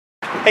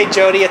Hey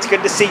Jodi, it's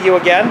good to see you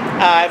again.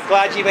 I'm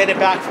glad you made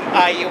it back from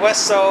Iowa.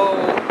 So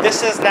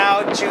this is now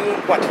June,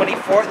 what,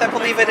 24th, I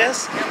believe it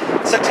is?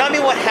 Yep. So tell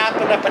me what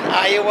happened up in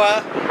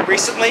Iowa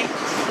recently.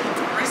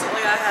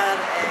 Recently I had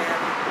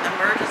an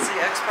emergency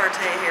ex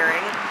parte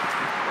hearing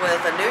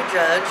with a new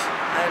judge.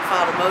 I had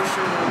filed a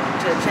motion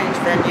to change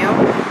venue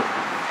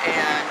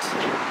and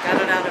got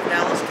it out of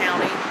Dallas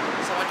County.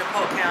 So I went to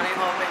Polk County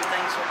hoping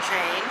things would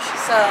change.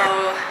 So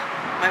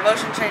my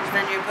motion change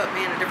venue put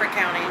me in a different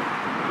county,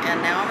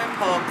 and now I'm in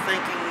Polk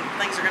thinking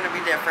things are going to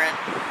be different,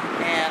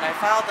 and I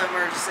filed the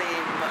emergency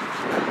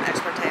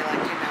ex parte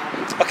like you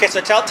know. Okay, so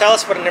tell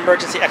us what an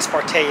emergency ex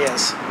parte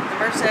is.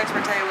 The emergency ex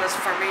parte was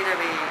for me to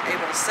be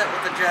able to sit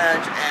with the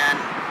judge and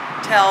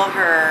tell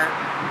her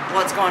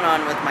what's going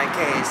on with my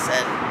case.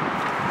 And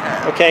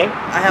okay.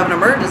 I have an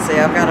emergency.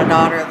 I've got a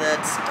daughter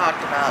that's talked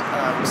about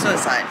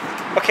suicide.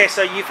 Okay,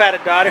 so you've had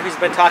a daughter who's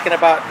been talking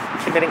about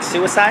committing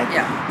suicide?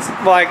 Yeah.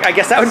 Well, I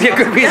guess that would be a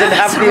good reason to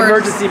have the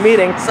emergency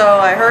meeting. So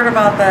I heard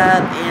about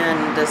that in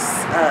this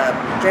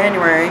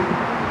January,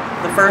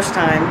 the first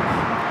time,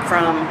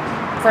 from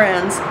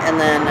friends, and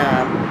then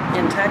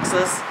in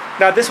Texas.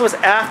 Now this was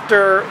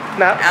after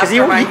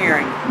my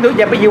hearing. No,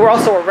 yeah, but you were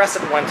also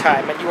arrested one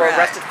time, and you were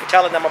arrested for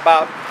telling them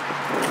about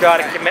your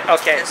daughter commit.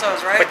 Okay. And so it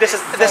was right. But this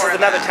is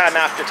another time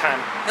after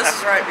time. This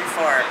is right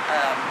before.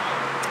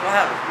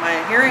 My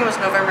hearing was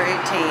November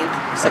 18th,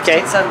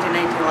 16, 17,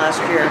 18 last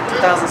year,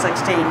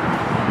 2016,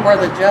 where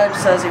the judge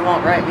says he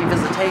won't write me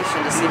visitation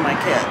to see my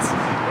kids.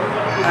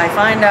 I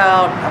find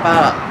out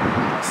about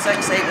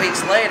 6-8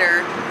 weeks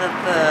later that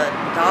the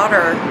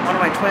daughter, one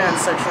of my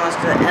twins, said she wants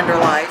to end her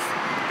life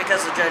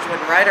because the judge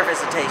wouldn't write her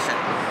visitation.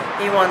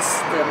 He wants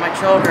my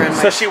children.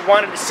 So she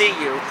wanted to see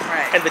you,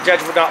 and the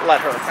judge would not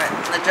let her. Right.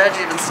 And the judge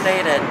even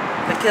stated,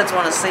 the kids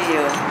want to see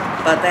you,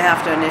 but they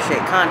have to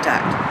initiate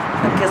contact.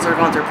 The kids are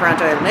going through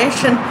parental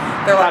alienation.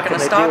 They're like in a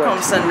Stockholm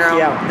syndrome.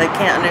 Yeah. They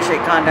can't initiate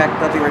contact.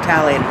 They'll be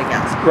retaliated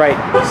against. Right.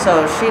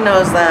 So she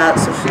knows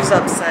that. So she's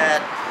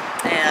upset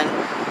and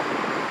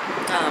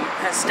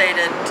has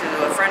stated to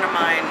a friend of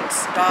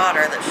mine's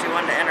daughter that she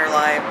wanted to end her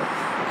life.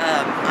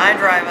 I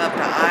drive up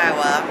to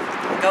Iowa,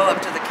 go up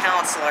to the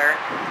counselor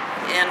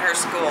in her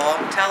school,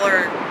 tell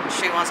her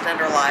she wants to end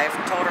her life,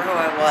 told her who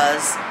I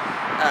was.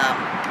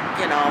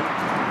 You know,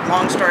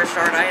 long story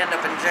short, I end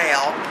up in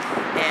jail.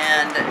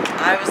 And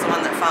I was the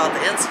one that filed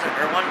the incident,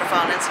 or wanted to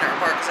file an incident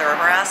report because they were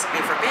harassing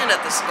me for being at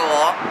the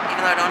school,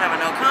 even though I don't have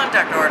a no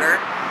contact order.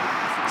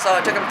 So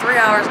it took them 3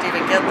 hours to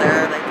even get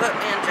there. They put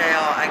me in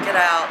jail. I get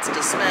out, it's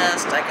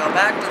dismissed. I go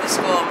back to the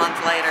school a month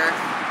later,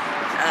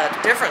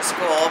 different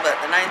school, but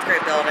the 9th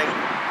grade building.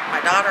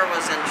 My daughter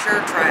was in cheer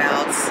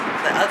tryouts,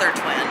 the other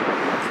twin.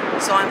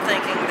 So I'm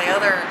thinking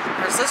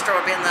her sister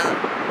would be in the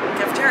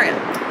cafeteria.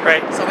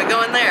 Right. So we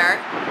go in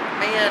there,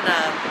 me and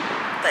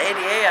the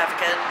ADA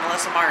advocate,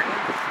 Melissa Martin,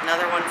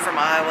 another one from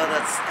Iowa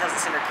that hasn't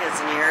seen her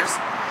kids in years,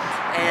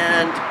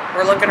 and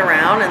we're looking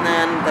around, and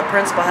then the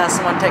principal has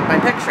someone take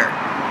my picture,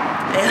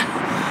 and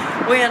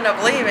we end up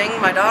leaving.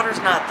 My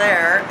daughter's not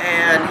there,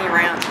 and he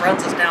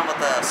runs us down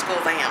with the school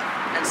van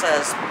and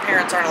says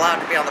parents aren't allowed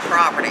to be on the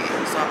property.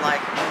 So I'm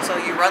like, so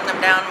you run them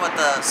down with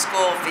the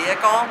school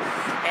vehicle?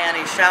 And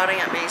he's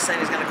shouting at me saying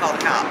he's going to call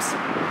the cops.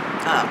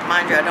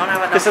 Mind you, I don't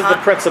have enough. This is the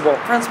principal.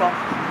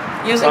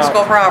 Using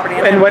school property.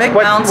 And what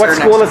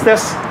school is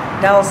this?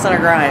 Dallas Center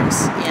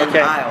Grimes in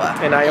Iowa.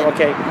 In Iowa,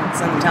 okay.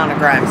 It's in the town of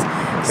Grimes.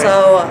 Okay.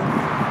 So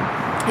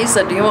he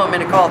said, do you want me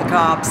to call the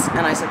cops?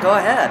 And I said, go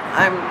ahead.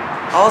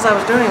 All I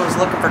was doing was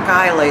looking for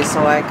Kylie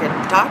so I could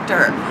talk to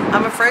her.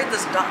 I'm afraid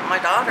my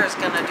daughter's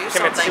going to do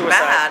something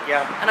bad,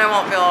 and I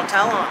won't be able to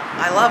tell them.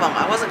 I love them.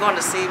 I wasn't going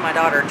to see my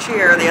daughter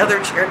cheer, the other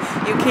cheer.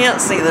 You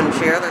can't see them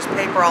cheer. There's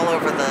paper all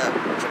over the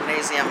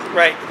gymnasium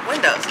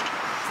windows.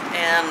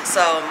 And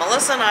so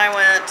Melissa and I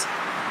went,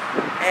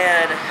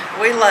 and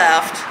we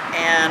left,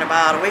 and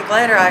about a week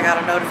later I got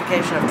a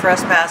notification of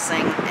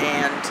trespassing,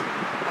 and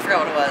I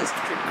forgot what it was.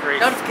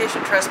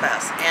 Notification of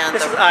trespass. And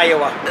this is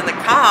Iowa. And the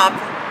cop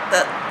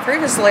that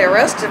previously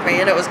arrested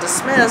me, and it was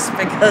dismissed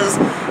because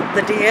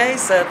the DA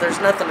said there's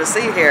nothing to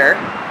see here,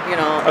 you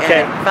know,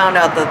 and found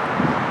out that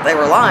they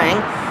were lying.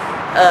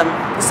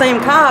 The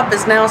same cop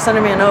is now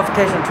sending me a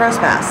notification of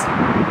trespass.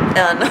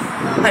 And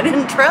I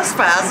didn't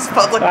trespass.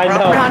 Public property.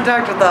 I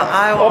contacted the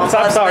Iowa Oops,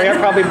 I'm sorry. I'm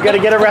probably going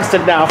to get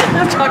arrested now.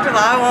 I've talked to the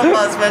Iowa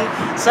ombudsman,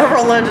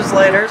 several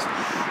legislators.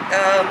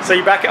 So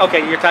you're back.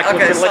 Okay, you're talking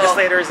with the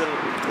legislators, and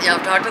yeah,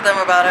 I've talked to them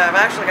about it. I've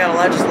actually got a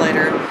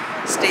legislator,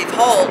 Steve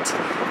Holt,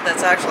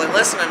 that's actually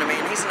listening to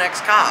me, and he's an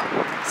ex-cop,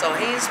 so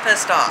he's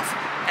pissed off.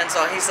 And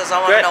so he says,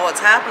 I want to know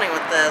what's happening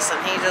with this, and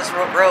he just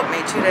wrote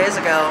me 2 days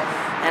ago,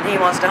 and he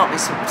wants to help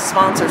me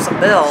sponsor some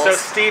bills. So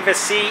Steve,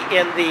 is he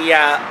in the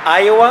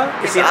Iowa?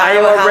 He's the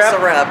Iowa House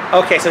of Rep.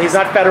 Okay, so he's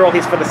not federal,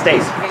 he's for the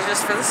state. He's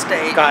just for the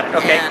state. Got it,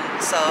 okay. And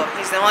so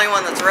he's the only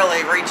one that's really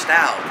reached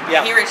out.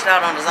 Yeah. He reached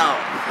out on his own.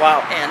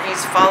 Wow. And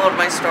he's followed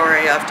my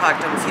story. I've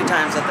talked to him a few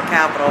times at the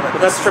Capitol. But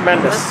that's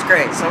tremendous. This is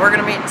great. So we're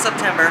going to meet in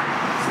September.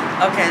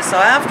 Okay, so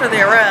after the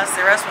arrest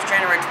was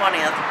January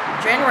 20th.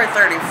 January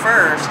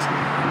 31st,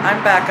 I'm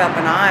back up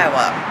in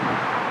Iowa.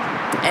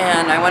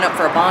 and I went up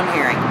for a bond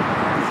hearing.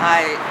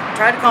 I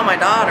tried to call my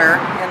daughter,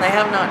 and they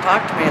have not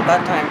talked to me at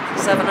that time,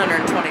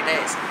 720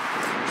 days.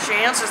 She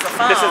answers the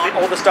phone. This is the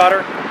oldest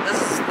daughter? This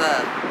is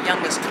the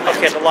youngest twin.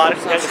 Okay, the lot of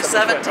so she's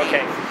 17.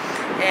 Okay.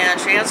 And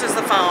she answers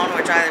the phone,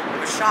 which I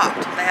was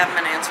shocked. They haven't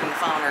been answering the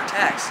phone or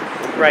text.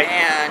 Right.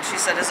 And she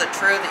said, "Is it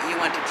true that you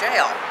went to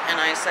jail?" And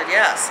I said,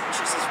 "Yes." And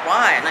she says,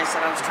 "Why?" And I said,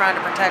 "I was trying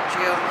to protect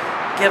you,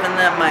 giving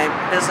them my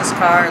business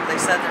card.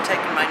 They said they're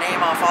taking my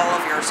name off all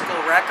of your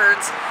school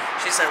records."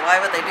 She said,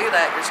 "Why would they do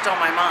that? You're still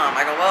my mom."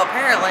 I go, "Well,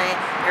 apparently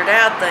your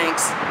dad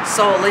thinks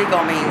sole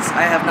legal means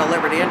I have no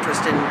liberty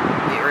interest in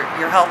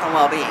your health and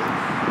well-being."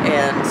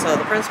 And so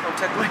the principal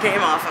took my name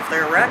off of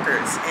their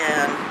records,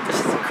 and this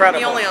is incredible.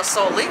 He only was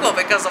sole legal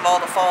because of all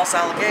the false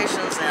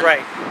allegations, and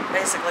right.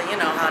 basically, you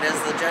know how it is.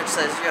 The judge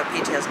says you have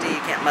PTSD,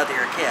 you can't mother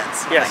your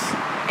kids. Yes.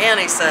 And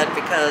he said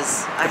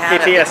because I had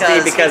PTSD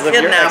it because he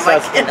of your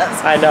ex-husband.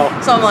 I know.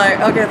 So I'm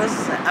like, okay, this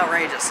is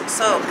outrageous.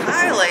 So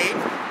Kylie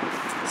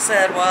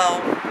said,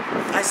 well,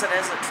 I said,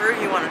 is it true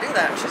you want to do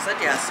that? And she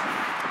said, yes.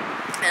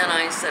 And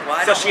I said,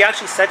 well, I don't. So she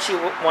actually said she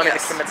wanted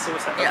to commit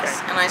suicide? Yes.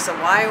 Okay. And I said,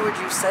 why would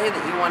you say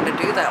that you wanted to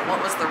do that? What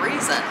was the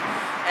reason?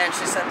 And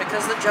she said,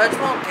 because the judge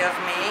won't give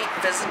me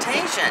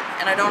visitation.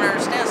 And I don't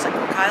understand. It's like,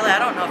 well, Kylie, I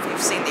don't know if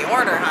you've seen the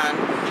order, hon,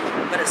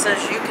 but it says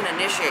you can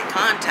initiate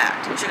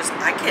contact. And she goes,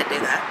 I can't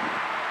do that.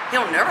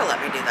 He'll never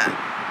let me do that.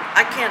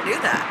 I can't do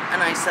that.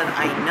 And I said,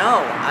 I know.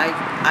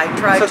 I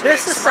tried to. So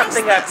this is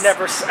something I've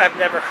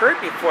never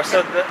heard before. So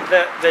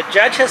the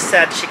judge has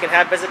said she can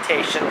have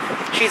visitation.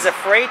 She's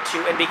afraid to,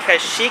 and because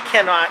she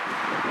cannot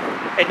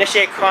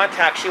initiate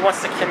contact, she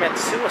wants to commit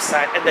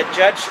suicide. And the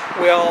judge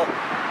will.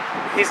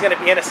 He's going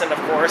to be innocent,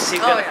 of course.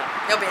 Yeah,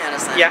 he'll be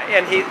innocent. Yeah,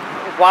 and he.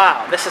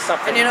 Wow, this is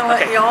something. And you know what?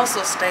 Okay. He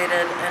also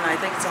stated, and I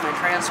think it's in my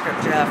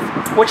transcript, Jeff.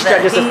 Which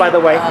judge is this, by the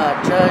way?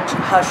 Judge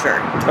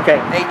Husher. Okay.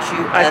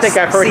 H-U-S-C-H-E-R. I think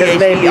I've heard his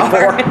name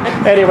before.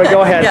 Anyway,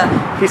 go ahead. Yeah.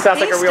 He sounds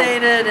like a real. He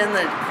stated in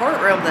the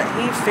courtroom that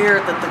he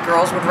feared that the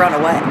girls would run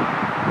away.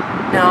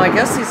 Now, I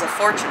guess he's a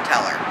fortune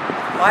teller.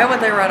 Why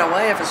would they run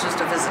away if it's just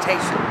a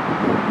visitation?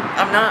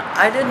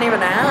 I didn't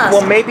even ask.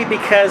 Well, maybe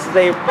because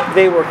they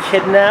were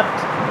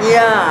kidnapped.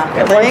 Yeah,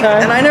 at one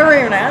time? And I never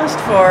even asked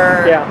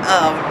for. Yeah.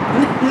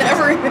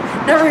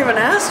 Never even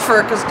asked for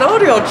a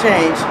custodial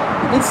change.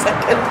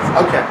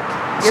 Okay.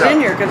 Get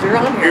in here because you're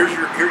on here. Here's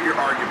your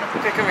argument.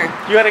 Okay, come here.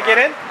 You want to get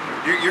in?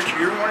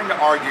 You're wanting to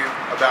argue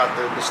about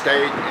the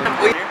state. Come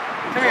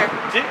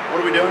here.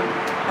 What are we doing?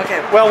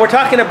 Okay. Well, we're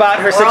talking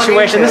about her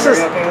situation. This is.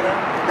 Okay with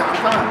that? No,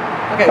 I'm fine.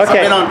 Okay. I've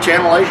been on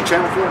Channel 8,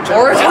 Channel 4, and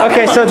Channel 5.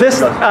 Okay, so this,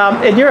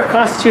 and you're a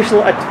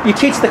constitutional, you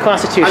teach the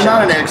Constitution. I'm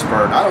not an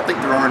expert. I don't think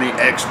there are any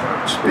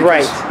experts. Because,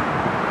 right.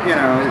 You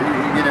know,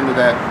 you get into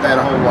that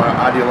whole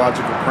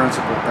ideological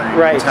principle thing.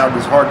 Right. It's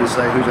hard to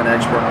say who's an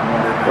expert on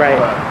what. Right.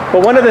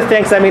 But one of the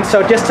things, I mean,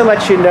 so just to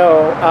let you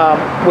know,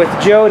 with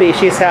Jodi,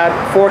 she's had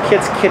 4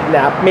 kids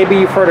kidnapped. Maybe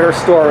you've heard her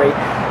story.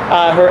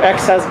 Her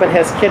ex-husband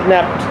has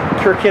kidnapped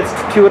her kids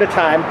 2 at a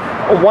time.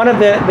 One of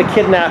the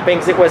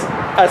kidnappings, it was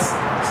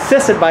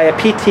assisted by a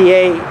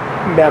PTA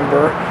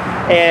member,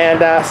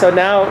 and so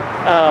now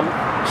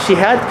she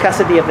had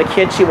custody of the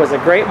kid. She was a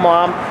great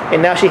mom,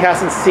 and now she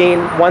hasn't seen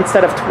one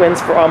set of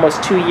twins for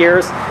almost 2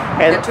 years,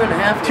 and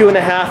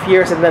 2.5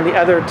 years, and then the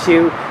other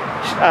 2,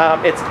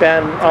 it's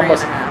been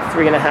almost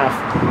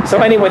 3.5.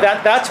 So anyway,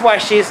 that's why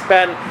she's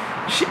been.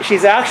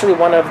 She's actually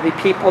one of the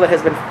people that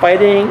has been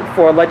fighting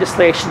for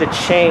legislation to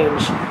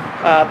change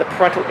the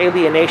parental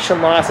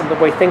alienation laws and the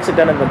way things are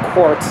done in the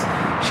courts.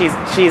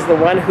 She's the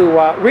one who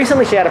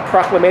recently she had a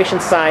proclamation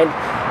signed.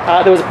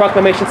 There was a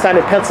proclamation signed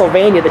in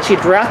Pennsylvania that she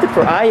drafted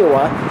for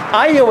Iowa.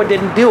 Iowa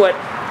didn't do it.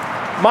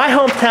 My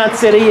hometown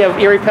city of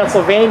Erie,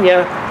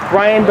 Pennsylvania,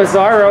 Brian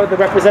Bizzarro, the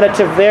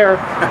representative there,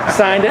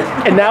 signed it,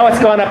 and now it's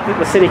gone up.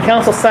 The city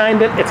council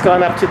signed it. It's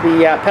gone up to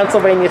the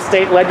Pennsylvania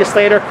state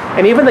legislator,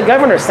 and even the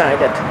governor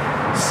signed it.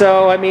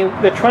 So I mean,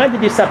 they're trying to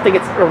do something.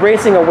 It's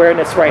raising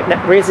awareness right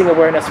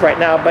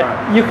now.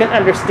 But you can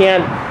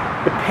understand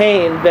the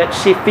pain that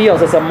she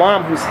feels as a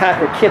mom who's had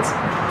her kids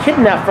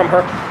kidnapped from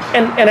her,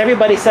 and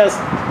everybody says,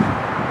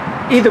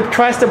 either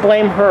tries to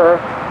blame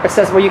her or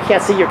says, well, you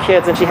can't see your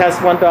kids. And she has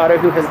one daughter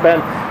who has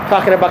been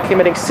talking about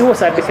committing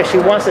suicide because she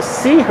wants to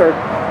see her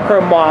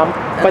mom.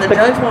 And but the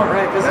judge won't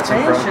write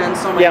visitation,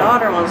 so my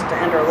daughter wants to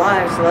end her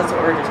life. So that's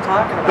what we're just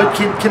talking about.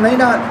 But can they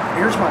not?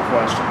 Here's my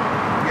question.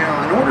 You know,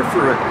 in order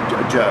for a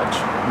judge,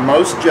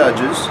 most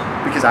judges,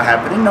 because I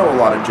happen to know a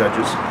lot of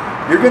judges,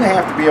 you're going to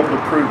have to be able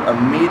to prove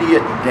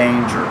immediate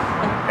danger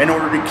in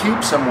order to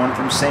keep someone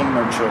from seeing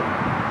their children.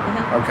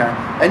 Okay,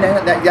 and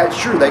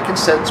sure, they can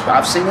set.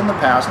 I've seen in the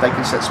past they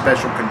can set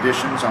special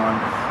conditions on.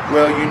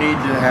 Well, you need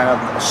to have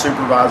a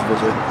supervised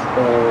visit,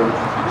 or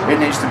it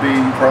needs to be.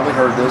 You probably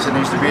heard this. It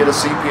needs to be at a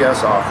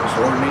CPS office,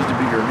 or it needs to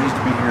be here. It needs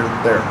to be here,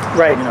 there.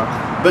 Right. You know,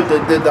 but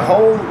the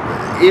whole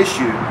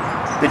issue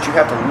that you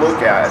have to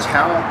look at is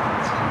how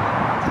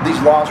these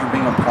laws are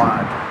being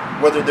applied.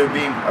 Whether they're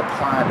being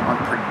applied on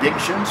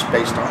predictions,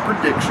 based on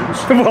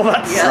predictions, well,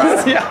 that's right?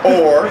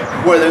 Or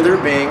whether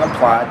they're being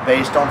applied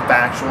based on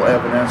factual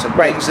evidence of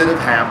things that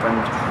have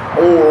happened,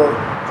 or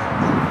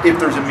if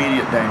there's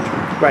immediate danger.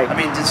 Right. I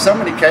mean, in so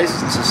many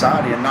cases in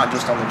society, and not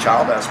just on the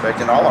child aspect,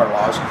 in all our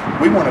laws,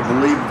 we want to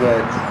believe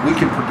that we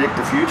can predict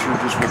the future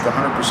just with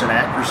 100%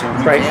 accuracy, and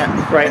we Right. can't.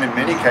 Right. And in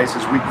many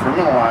cases, we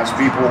criminalize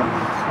people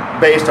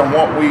based on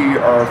what we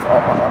are,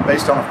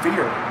 based on a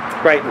fear.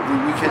 Right. That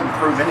we couldn't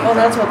prove anything. Well,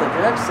 that's what the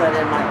judge said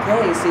in my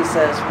case. He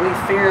says, we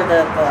fear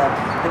that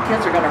the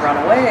kids are going to run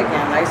away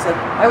again. I said,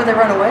 why would they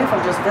run away if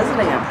I'm just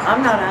visiting them?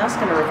 I'm not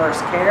asking to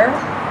reverse care.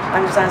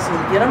 I'm just asking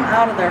to get them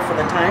out of there for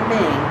the time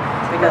being,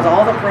 because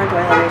all the parental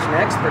alienation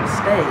experts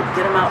state,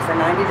 get them out for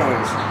 90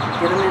 days,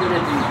 get them into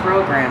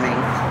deprogramming,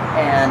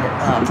 and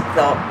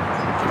they'll,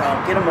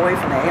 get them away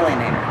from the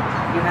alienator.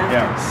 You have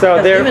to.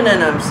 So there, even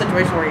in a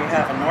situation where you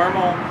have a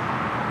normal,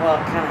 well,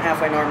 kind of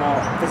halfway normal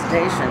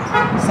visitation,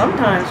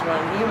 sometimes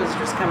when he was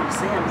just coming to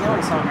see him, he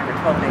only saw him every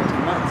 12 to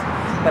 18 months.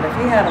 But if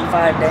he had him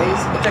 5 days,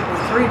 it took me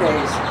 3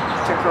 days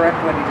to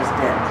correct what he just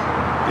did.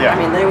 Yeah.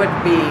 I mean, they would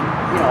be,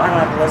 I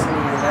don't have to listen to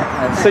you, that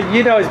kind of so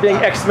thing. as being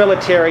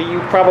ex-military, you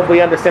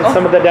probably understand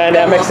some of the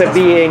dynamics of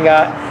being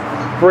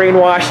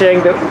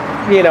brainwashing,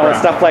 and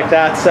stuff like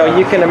that. So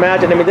you can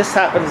imagine. I mean, this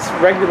happens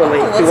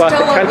regularly throughout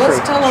the country.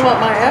 Let's tell him what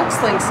my ex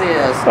thinks he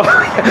is.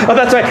 Oh,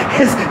 that's right.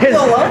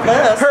 He'll love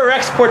this. Her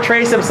ex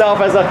portrays himself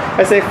as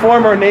a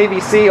former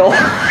Navy SEAL.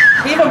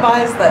 He even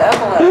buys the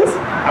epaulets.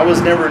 I was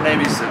never a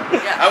Navy SEAL.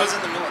 Yeah. I was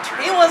in the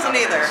military. He wasn't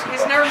either.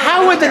 He's never.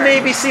 How would the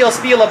Navy SEALs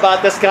feel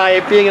about this guy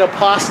being an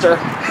imposter,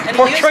 and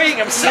portraying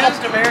he himself?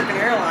 used American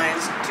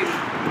Airlines to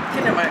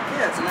kidnap my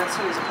kids, and that's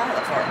who he's a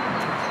pilot for.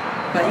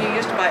 But he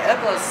used to buy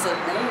epaulets at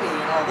Navy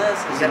and all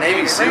this. He's a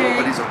Navy SEAL,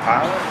 but he's a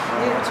pilot?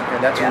 Oh, that's okay.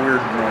 That's a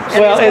weird mix.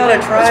 Well,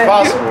 it's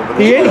possible.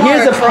 But he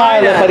is a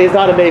pilot, but he's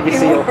not a Navy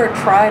SEAL. He wore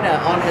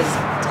trident on his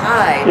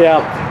tie.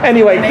 Yeah.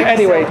 Anyway,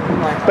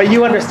 but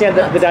you understand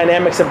the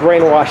dynamics of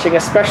brainwashing,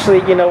 especially,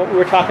 we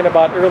were talking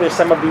about earlier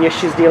some of the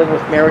issues dealing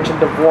with marriage and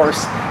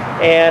divorce,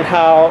 and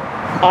how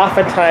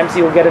oftentimes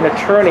you will get an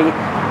attorney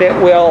that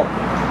will,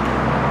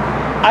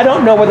 I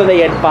don't know whether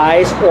they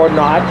advise or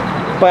not,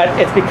 but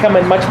it's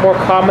becoming much more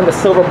common, the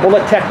silver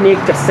bullet technique,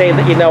 to say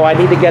that, I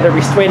need to get a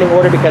restraining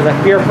order because I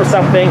fear for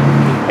something,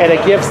 and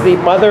it gives the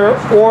mother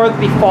or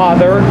the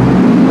father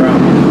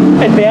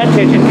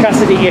advantage in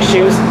custody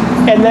issues,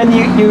 and then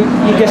you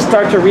just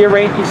start to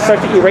rearrange, you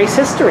start to erase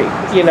history,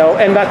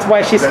 and that's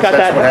why she's got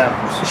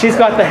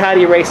the had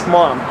erased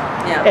mom.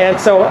 Yeah. And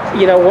so,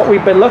 what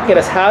we've been looking at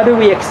is how do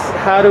we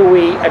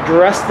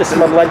address this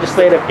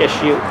legislative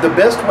issue? The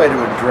best way to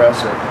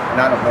address it, and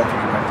I don't know if you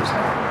can make this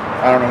happen.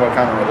 I don't know what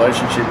kind of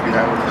relationship you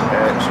have with your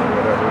ex or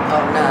whatever.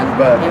 Oh, none.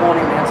 But he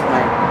won't even answer my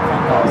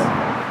phone calls.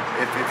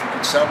 If you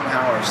could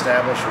somehow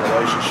establish a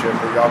relationship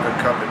where y'all could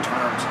come to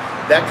terms,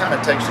 that kind of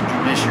takes the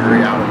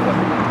judiciary out of the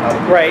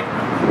Right.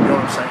 You know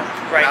what I'm saying?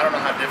 Right. I don't know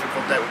how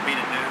difficult that would be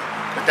to do,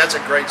 but that's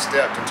a great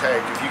step to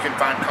take. If you can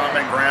find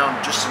common ground,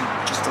 just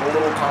a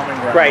little common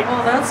ground. Right.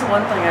 Well, that's the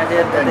one thing I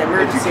did with the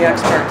emergency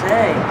ex parte.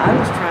 I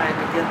was trying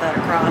to get that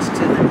across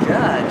to the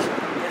judge.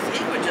 If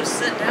he would just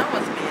sit down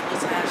with me and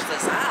let's hash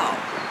this out.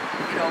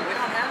 We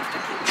don't have to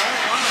keep going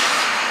on.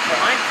 But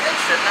my kids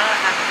should not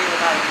have to be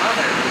without a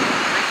mother.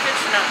 My kids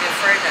should not be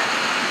afraid that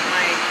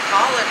my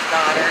college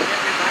daughter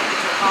didn't invite me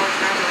to a college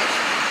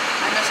graduation.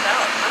 I missed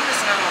out. I'm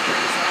missing out on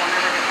things that I'll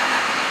never get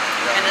back.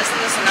 And isn't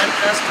this an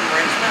unjust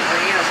enrichment where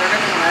he has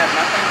everything and I have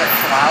nothing but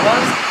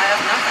chihuahuas? I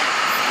have nothing.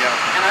 Yeah.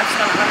 And I've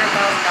spent $100,000.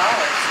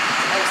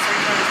 That was 3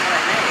 times what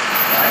I made.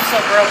 I'm so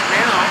broke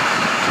now,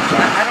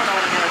 I don't know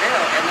what I'm going to do.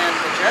 And then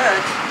the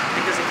judge,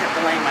 because he kept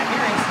delaying my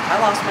hearings,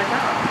 I lost my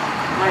job.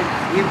 My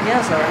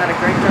UPS, I had a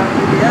great job at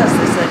UPS.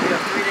 They said, you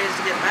have 3 days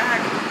to get back,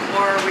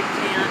 or we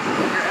can't,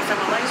 your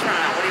FMLA's run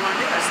out. What do you want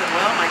to do? I said,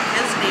 well, my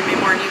kids need me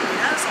more than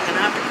UPS. I'm going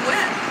to have to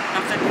quit.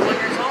 I'm 51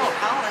 years old.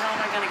 How the hell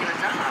am I going to get a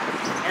job?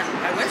 And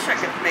I wish I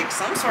could make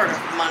some sort of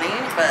money,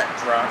 but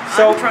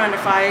I'm trying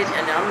to fight,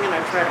 and I'm going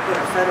to try to put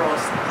a federal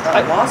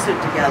lawsuit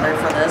together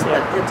for this,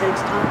 but it takes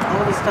time.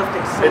 All this stuff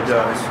takes so much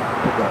time.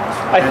 It does.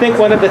 I think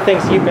one of the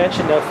things you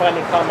mentioned, though,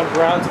 finding common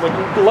grounds, when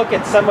you look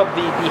at some of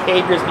the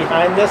behaviors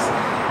behind this,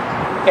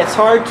 it's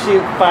hard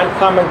to find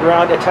common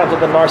ground at times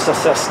with a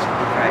narcissist.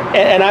 Right.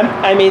 And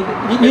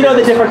you know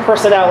the different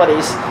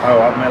personalities.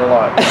 Oh, I've met a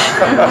lot.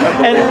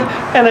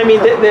 and I mean,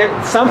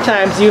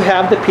 sometimes you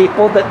have the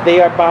people that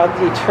they are bound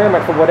to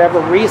determine for whatever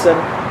reason.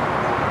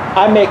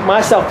 I make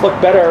myself look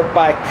better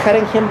by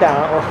cutting him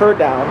down or her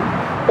down,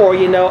 or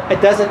it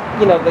doesn't.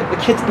 The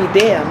kids be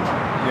damned.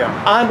 Yeah.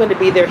 I'm going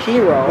to be their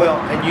hero. Well,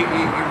 and you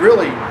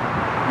really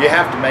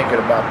have to make it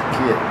about the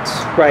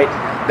kids. Right.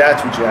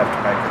 That's what you have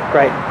to make it about.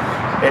 Right.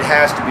 It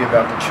has to be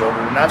about the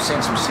children. And I've seen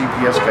some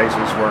CPS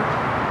cases where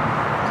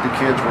the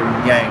kids were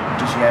yanked,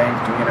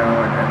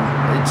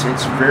 and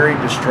it's very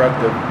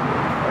destructive,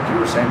 like you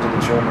were saying, to the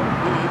children,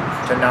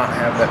 to not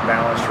have that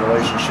balanced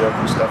relationship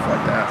and stuff like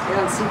that.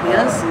 Yeah, and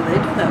CPS,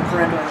 they do that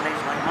parental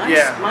alienation.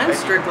 Like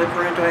mine's strictly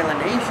parental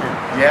alienation.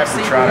 You have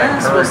to try to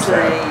encourage CPS will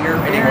say, your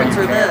parents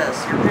are this,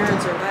 your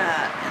parents are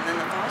that, and then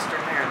the foster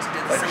parents do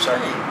the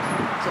same thing.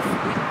 So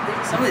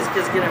some of these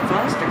kids get in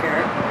foster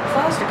care.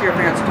 Foster care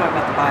parents are talking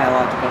about the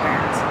biological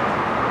parents.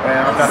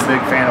 Well, I'm not a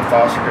big fan of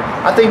foster care.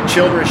 I think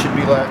children should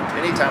be left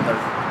anytime they're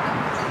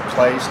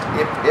placed,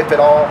 if at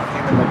all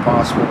humanly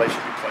possible, they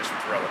should be placed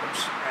with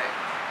relatives. Right.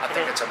 I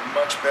think it's a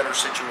much better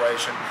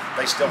situation.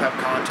 They still have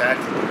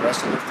contact with the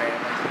rest of their family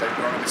that they've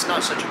grown up. It's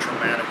not such a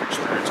traumatic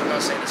experience. I'm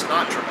not saying it's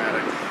not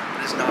traumatic,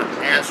 but it's not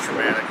as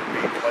traumatic as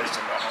being placed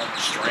into a home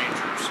with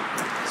strangers.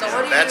 So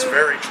what do you that's do?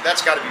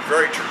 That's got to be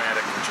very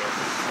traumatic for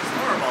children. It's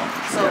horrible.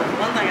 So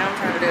one thing I'm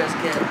trying to do is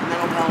get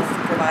mental health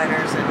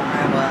providers in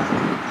Iowa,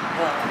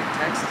 well, in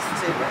Texas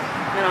too, but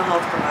mental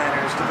health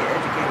providers to get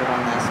educated on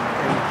this,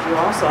 because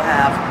you've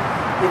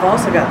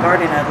also got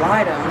guardian ad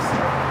litems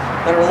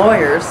that are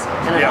lawyers,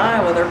 and in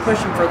Iowa they're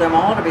pushing for them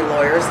all to be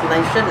lawyers, and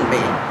they shouldn't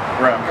be.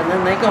 Right. And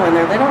then they go in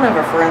there, they don't have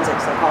a forensic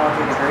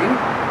psychology degree.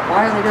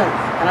 Why are they doing it?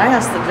 And I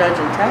asked the judge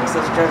in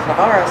Texas, Judge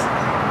Navarez,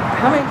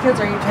 how many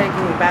kids are you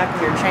taking back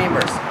in your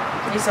chambers?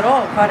 And he said,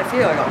 oh, quite a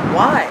few. I go,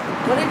 why?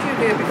 What did you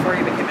do before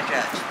you became a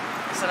judge?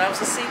 He said, I was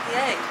a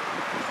CPA.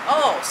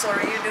 Oh, so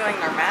are you doing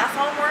their math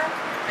homework?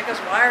 Because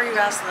why are you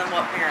asking them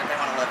what parent they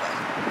want to live with?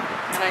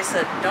 And I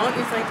said, don't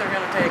you think they're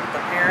going to take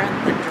the parent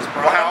that just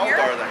brought Well, how them old here?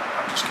 are they?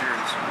 I'm just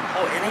curious.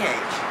 Oh, any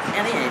age.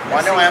 Any age.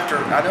 Well,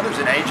 I know there's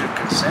an age of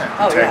consent in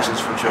Oh, yeah. Texas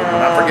for children.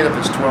 I forget if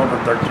it's 12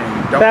 or 13.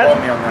 Don't quote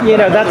me on that. You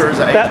know, but I there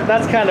is an age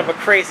that's kind of a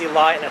crazy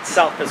law in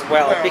itself as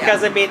well.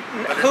 Because I mean,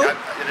 but who?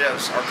 it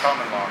is our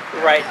common law.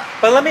 Right.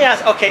 But let me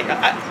ask. Okay.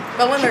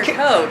 But when they're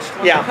coached,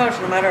 Yeah. no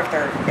matter if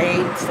they're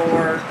 8,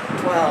 4,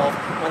 12,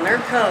 when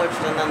they're coached,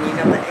 and then you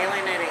got the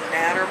alienating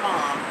dad or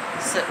mom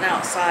sitting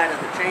outside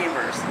of the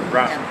chambers,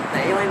 Right. and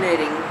the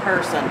alienating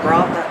person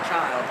brought that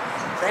child,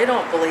 they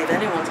don't believe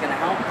anyone's going to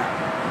help them.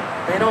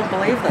 They don't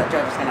believe that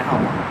judge is going to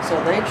help them, so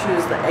they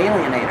choose the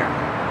alienator.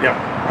 Yeah.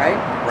 Right?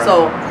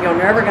 So you're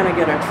never going to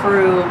get a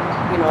true,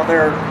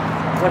 their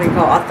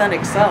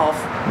authentic self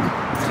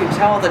to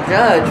tell the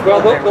judge.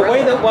 Well, what the they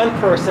way really that one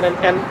person,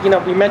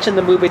 and we mentioned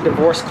the movie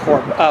Divorce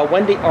Court,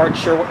 Wendy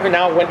Archer,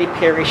 now Wendy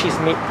Perry, she's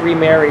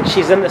remarried,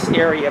 she's in this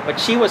area, but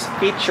she was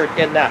featured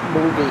in that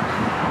movie.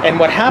 And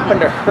what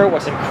happened to her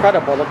was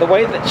incredible. The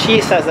way that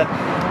she says it,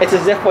 it's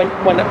as if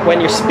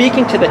when you're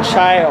speaking to the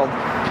child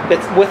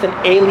that's with an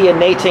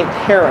alienating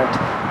parent,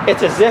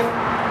 it's as if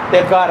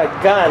they've got a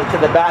gun to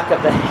the back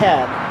of the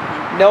head,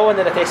 knowing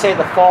that if they say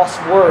the false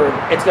word,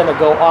 it's going to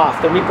go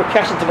off. The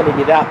repercussions are going to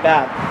be that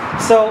bad.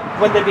 So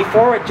when they're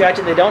before a judge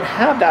and they don't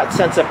have that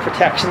sense of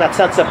protection, that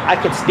sense of I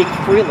can speak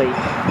freely,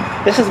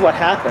 this is what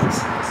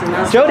happens.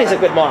 Jodi's a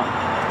good mom.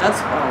 I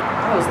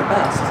was the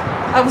best.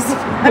 Not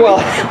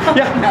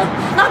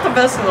the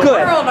best in the Good,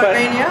 world. but,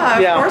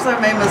 Of course I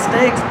made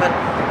mistakes, but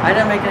I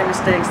didn't make any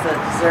mistakes that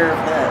deserve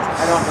this.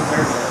 I don't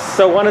deserve this.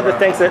 So one of the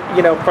things that,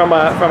 from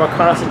a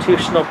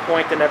constitutional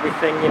point and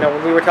everything, when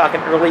we were talking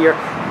earlier,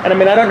 and I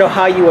mean, I don't know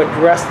how you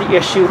address the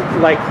issue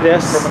like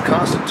this. From a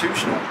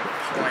constitutional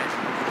point,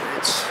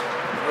 it's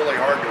really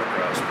hard to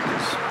address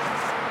because,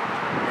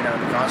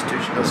 the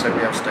Constitution does say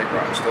we have state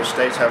rights. Those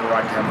states have a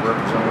right to have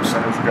representatives,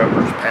 senators,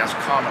 governors, pass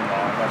common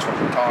law, and that's what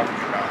we're talking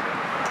about.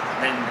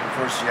 I mean, of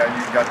course,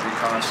 you've got the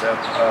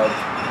concept of,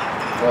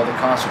 well, the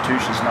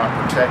Constitution's not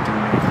protecting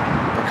me.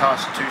 The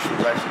Constitution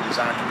was actually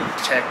designed to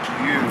protect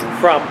you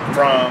from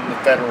the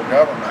federal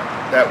government.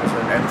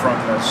 And from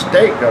the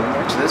state government,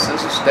 which this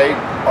is a state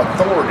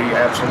authority,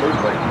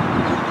 absolutely.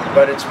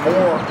 But it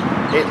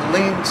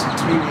leans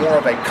to be more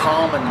of a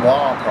common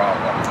law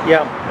problem.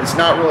 Yeah. It's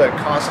not really a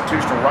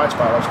constitutional rights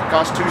violation. The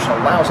Constitution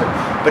allows it,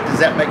 but does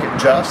that make it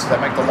just? Does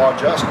that make the law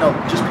just? No,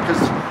 just because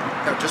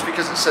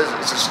it says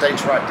it's a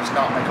state's right does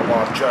not make a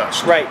law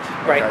just. Right.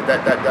 Okay,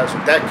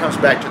 that comes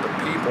back to the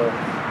people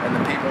and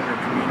the people in your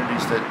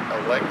communities that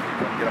elect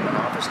people and get them in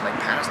office and they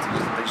pass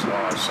these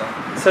laws.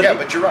 So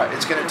but you're right.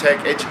 It's going to take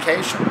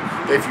education.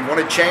 If you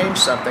want to change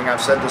something, I've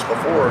said this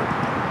before,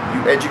 you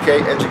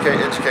educate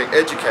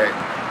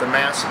the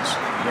masses.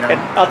 And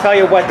I'll tell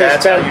you what,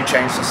 that's how you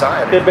change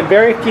society. There have been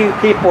very few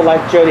people like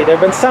Jodi. There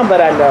have been some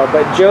that I know,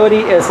 but Jodi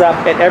is up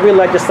at every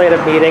legislative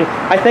meeting.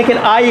 I think in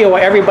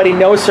Iowa, everybody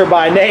knows her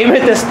by name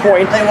at this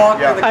point. They walk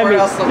through the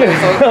courthouse.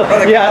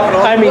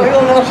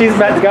 She's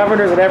met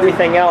governors and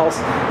everything else.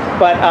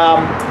 But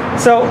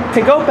so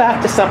to go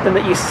back to something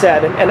that you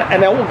said, and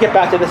I will get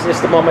back to this in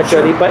just a moment,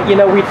 Jodi, but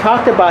we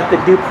talked about the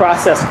due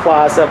process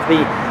clause of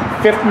the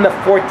 5th and the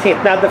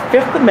 14th. Now, the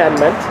 5th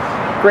Amendment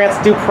grants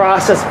due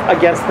process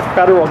against the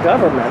federal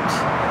government.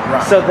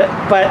 Right.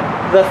 But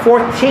the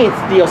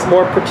 14th deals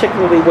more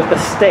particularly with the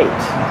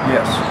state.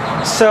 Yes.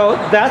 So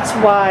that's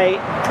why,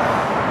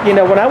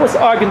 when I was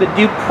arguing the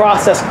due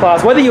process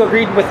clause, whether you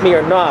agreed with me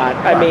or not,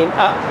 right. I mean,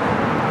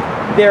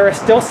 there is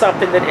still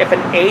something that if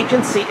an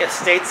agency is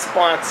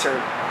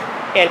state-sponsored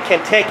and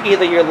can take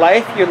either your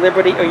life, your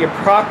liberty, or your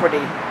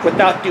property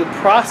without due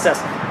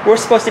process, we're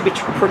supposed to be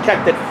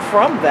protected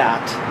from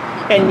that.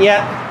 And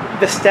yet,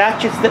 the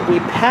statutes that we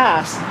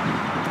pass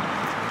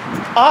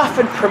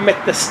often permit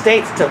the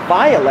states to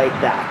violate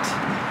that.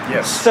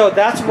 Yes. So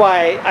that's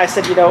why I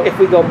said, if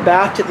we go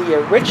back to the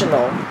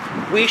original,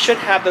 we should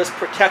have those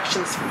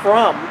protections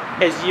from,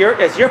 as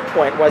your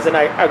point was, and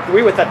I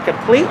agree with that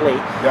completely.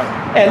 Yeah.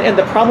 And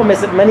the problem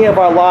is that many of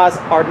our laws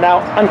are now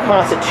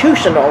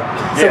unconstitutional,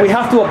 so Yeah. we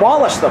have to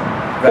abolish them.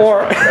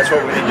 That's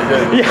what we need to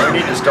do. Yeah. We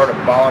need to start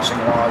abolishing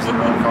laws that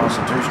are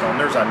unconstitutional. And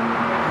there's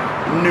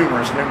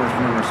numerous,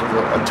 there's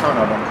a ton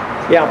of them.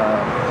 Yeah.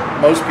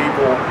 Most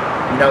people,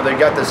 they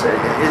got this.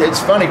 It's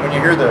funny when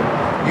you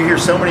hear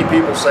so many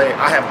people say,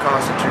 "I have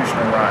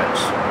constitutional rights."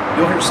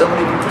 You'll hear so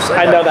many people say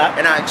I know that.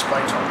 and I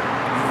explain to them,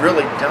 you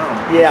really don't,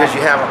 Yeah. because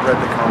you haven't read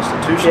the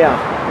Constitution. Yeah.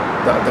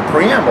 The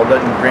preamble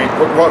doesn't grant.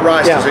 What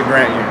rights Yeah. does it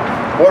grant you?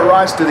 What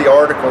rights do the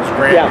articles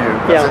grant Yeah. you?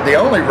 Yeah. The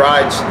only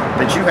rights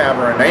that you have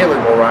are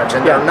inalienable rights,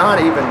 and Yeah. they're not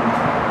even.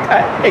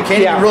 You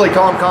can't yeah. even really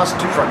call them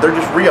constitutional. They're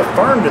just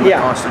reaffirmed in the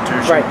Yeah.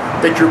 Constitution Right.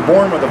 that you're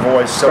born with a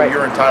voice, so Right.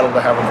 you're entitled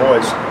to have a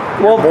voice.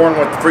 Well- You're born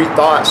with free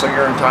thought, so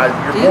you're entitled.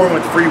 You're born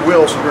with free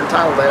will, so you're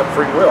entitled to have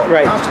free will.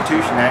 Right. The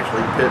Constitution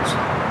actually pits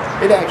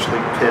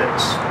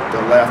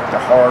the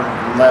hard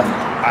left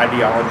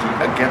ideology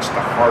against the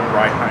hard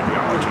right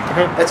ideology.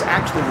 Mhm. That's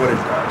actually what it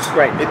does.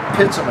 Right. It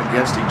pits them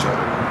against each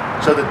other,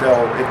 so that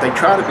if they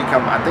try to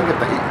become, I think if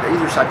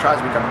either side tries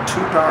to become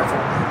too powerful,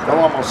 they'll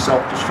almost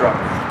self-destruct.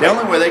 The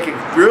only way they can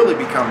really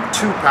become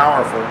too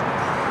powerful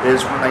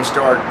is when they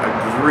start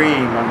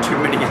agreeing on too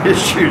many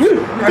issues.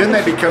 Then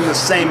they become the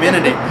same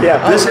entity. Yeah.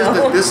 This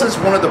is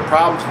one of the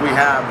problems we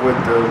have with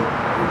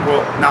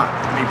not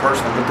me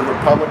personally, but the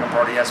Republican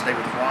Party has to do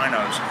with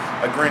rhinos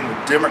agreeing with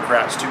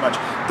Democrats too much.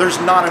 There's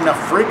not enough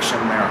friction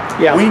there.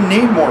 Yeah. We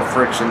need more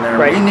friction there.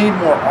 Right. We need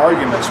more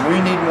arguments. We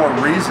need more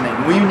reasoning.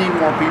 We need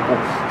more people.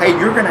 Hey,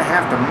 you're going to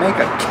have to make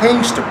a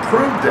case to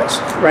prove this.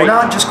 Right. We're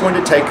not just going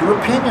to take your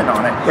opinion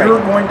on it. Right.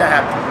 You're going to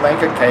have to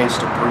make a case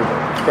to prove it.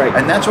 Right.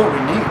 And that's what we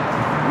need.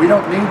 We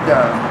don't need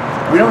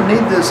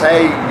this.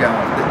 Hey,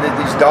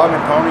 these dog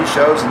and pony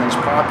shows and these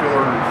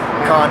popular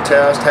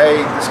contests.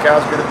 Hey, this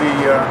guy's going to be,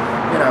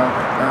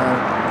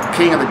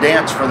 king of the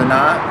dance for the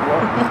night.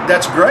 Well,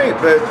 that's great,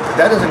 but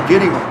that doesn't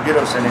get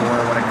us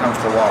anywhere when it comes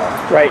to law.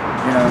 Right.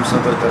 So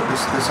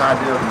this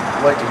idea of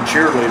electing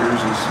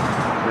cheerleaders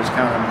is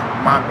kind of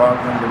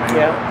mind-boggling to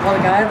me. Yeah. Well,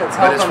 the guy that's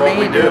But it's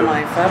helping what we me do do.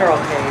 my federal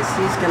case,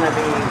 he's going to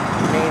be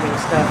naming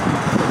stuff.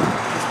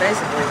 He's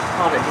basically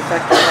called it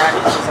defective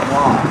practices of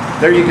law.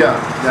 There you go.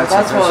 That's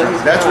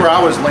That's where I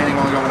was leaning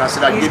on when I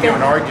said I'd give you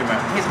an argument.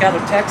 He's got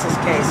a Texas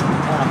case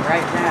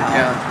right now.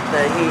 Yeah.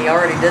 That he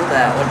already did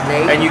that with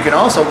Nate. And you can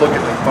also look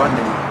at the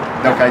funding.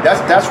 Okay,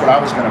 that's what I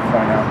was going to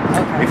point out.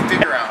 Okay. If you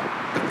figure out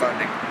the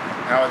funding,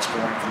 how it's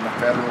going from the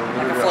federal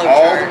Like a flow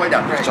all chart. the way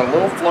down. Right. It's a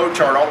little flow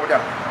chart all the way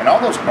down. And all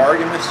those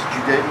arguments that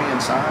you gave me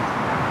inside,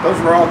 those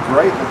were all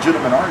great,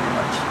 legitimate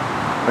arguments.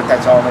 But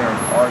that's all they are,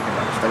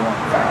 arguments. They want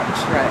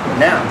facts. Right.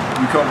 Now,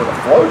 you come with a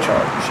flow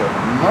chart to show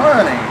the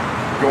money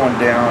going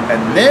down,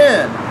 and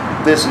then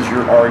this is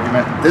your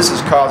argument. This is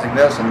causing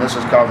this, and this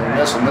is causing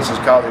this, and this is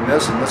causing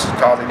this, and this is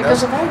causing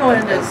Because this. if I go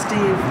into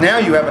Steve, Now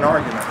you have an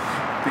argument.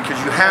 Because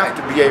you have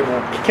to be able.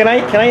 Can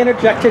I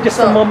interject here just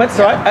a moment?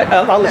 So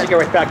I'll let you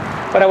get right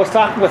back. But I was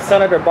talking with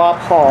Senator Bob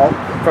Hall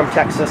from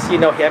Texas. You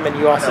know him, and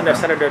you also know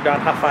Senator Don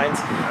Huffines.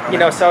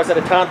 So I was at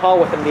a town hall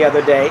with him the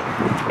other day,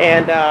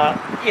 and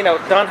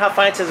Don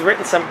Huffines has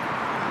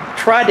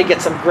tried to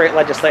get some great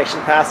legislation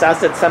passed, as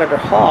did Senator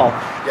Hall.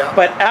 Yeah.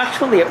 But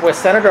actually, it was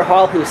Senator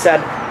Hall who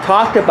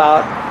talked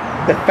about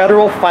the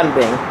federal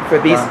funding for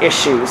these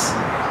issues.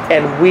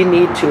 And we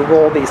need to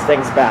roll these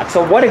things back.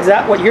 So what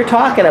you're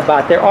talking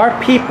about, there are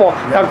people,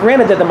 now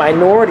granted they're the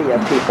minority of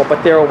people,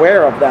 but they're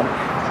aware of them.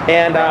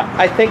 And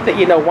I think that,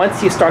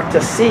 once you start to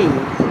see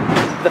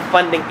the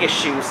funding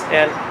issues,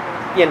 and,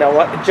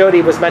 what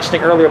Jodi was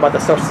mentioning earlier about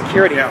the Social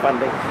Security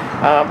funding,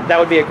 that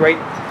would be a great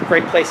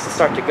place to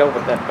start to go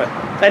with it. But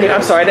anyway,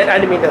 I'm sorry, I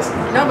didn't mean this.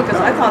 no,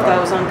 because I thought that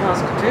was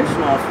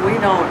unconstitutional. If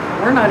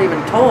we're not even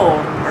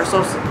told our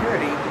Social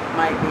Security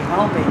might be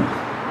helping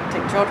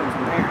take children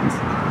from parents.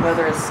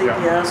 Whether it's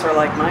CPS or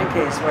like my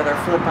case where they're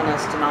flipping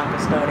us to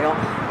non-custodial,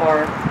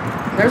 or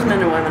there's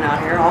men and women out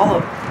here,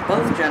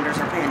 both genders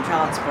are paying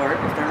child support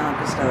if they're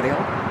non-custodial.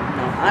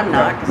 No, I'm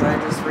not, because I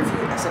just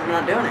refused. I said, I'm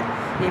not doing it.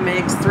 He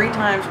makes 3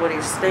 times what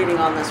he's stating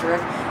on this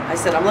record. I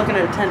said, I'm looking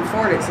at a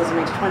 1040, it says he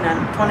makes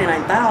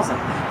 $29,000,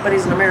 but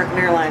he's an American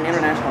Airlines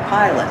international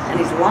pilot, and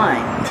he's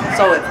lying.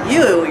 So if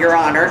you, Your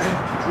Honor,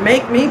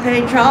 make me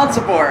pay child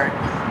support,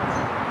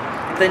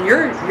 then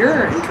you're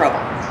in trouble.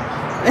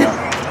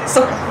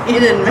 So he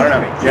didn't make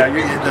me.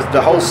 Yeah,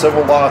 the whole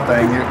civil law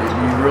thing, you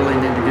really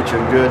need to get you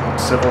a good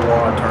civil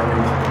law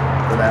attorney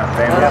for that,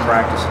 family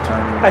practice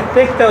attorney. I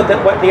think, though,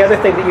 that the other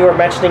thing that you were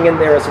mentioning in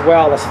there as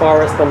well, as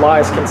far as the law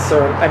is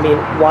concerned, I mean,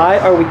 why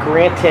are we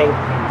granting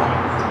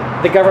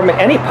the government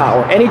any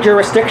power, any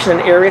jurisdiction in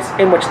areas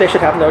in which they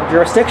should have no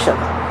jurisdiction?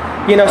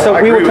 So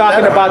I we were agree with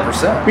talking that about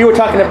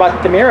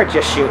 100%. the marriage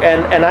issue,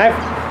 and I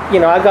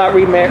got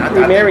remarried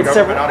several. I think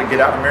government ought to get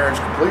out of marriage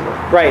completely.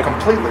 Right.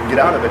 Completely get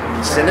out of it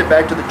and send it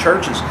back to the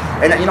churches.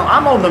 And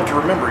I'm old enough to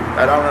remember.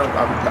 I don't know.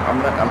 I'm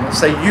going to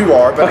say you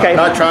are, but Okay. I'm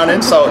not trying to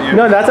insult you.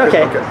 No, that's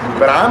okay.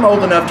 But I'm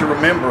old enough to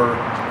remember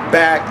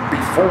back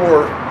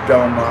before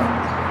DOMA,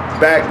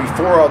 back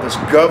before all this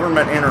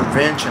government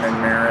intervention in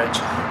marriage.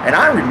 And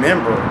I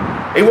remember,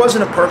 it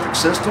wasn't a perfect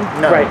system.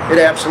 No, Right. it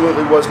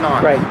absolutely was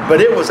not. Right.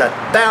 But it was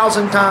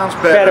 1,000 times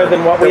better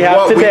than what we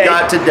have today. we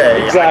got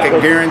today. Exactly. I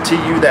can guarantee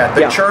you that.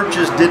 The Yeah.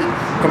 churches did,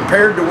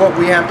 compared to what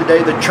we have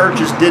today, the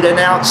churches did an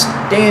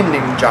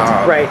outstanding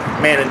job Right.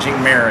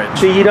 managing marriage.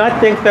 Do you not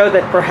think, though,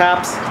 that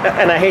perhaps,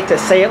 and I hate to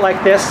say it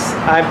like this,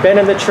 I've been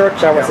in the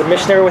church, I was a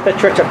missionary with the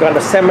church, I've gone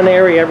to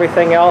seminary,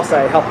 everything else,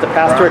 I helped to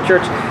pastor a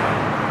church.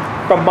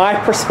 From my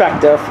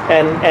perspective,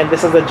 and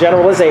this is a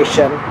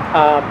generalization,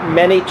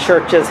 many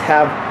churches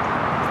have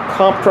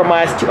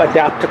compromised to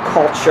adapt to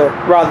culture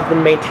rather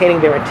than maintaining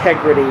their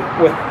integrity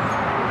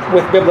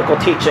with biblical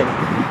teaching.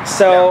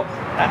 So,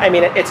 I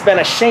mean, it's been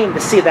a shame to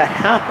see that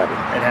happen.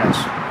 It has.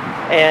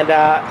 And,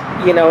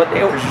 you know,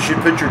 Because you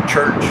should put your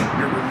church,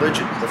 your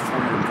religion before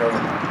your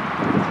government.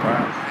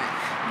 Right.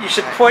 you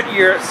should put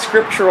your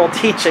scriptural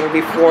teaching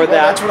before Well,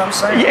 that. that's what I'm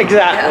saying.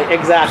 Exactly, Yeah.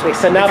 exactly.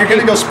 So now If you're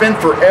going to go spend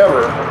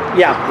forever,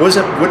 yeah,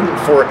 wouldn't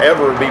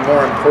forever be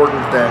more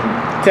important than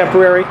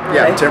temporary.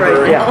 yeah, Right,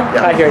 temporary? Yeah,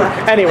 I hear you.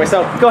 Anyway,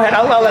 so go ahead.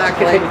 I'll let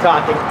you Exactly. continue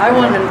talking. I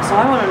want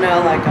to know,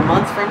 like a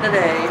month from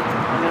today,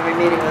 I'm going to be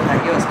meeting with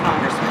that U.S.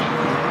 Congressman.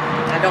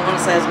 I don't want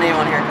to say his name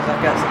on here because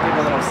I've got some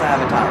people that will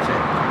sabotage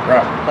it.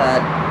 Right. But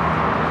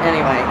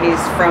anyway,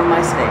 he's from my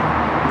state.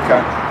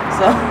 Okay.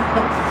 So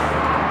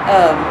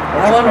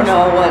I want to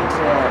know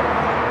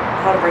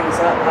how to bring this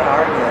up, how to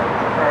argue it,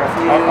 or if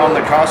you. On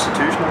the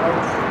constitutional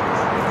level?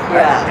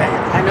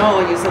 Yeah, I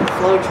know you said the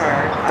flow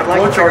chart. I'd like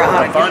to figure out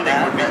how to The get funding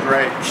that. would be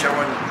great,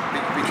 showing,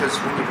 because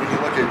when you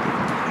look at,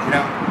 you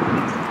know,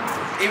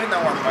 even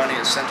though our money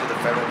is sent to the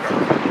federal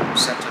government,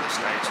 sent to the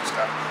states and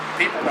stuff,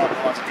 people don't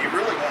realize if you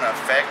really want to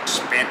affect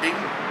spending,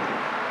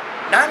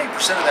 90%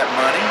 of that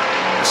money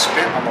is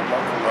spent on the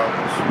local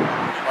levels.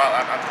 Well,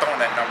 I'm throwing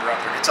that number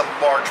out there. It's a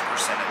large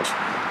percentage,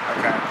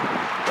 okay?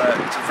 But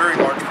it's a very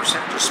large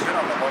percentage is spent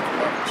on the local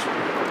levels.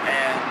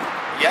 And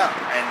yeah,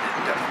 and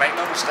make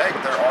no mistake,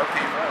 there are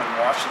people in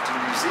Washington,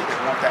 D.C. that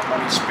want that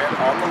money spent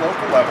on the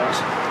local levels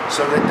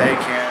so that they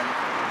can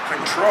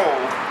control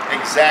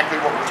exactly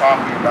what we're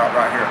talking about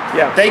right here.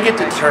 Yeah. They get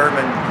to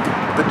determine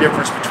the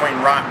difference between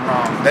right and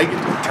wrong. They get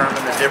to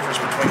determine the difference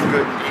between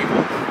good and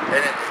evil.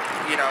 And,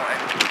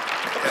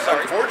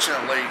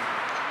 unfortunately,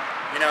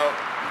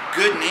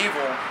 good and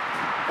evil,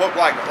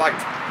 like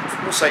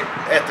we'll say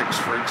ethics,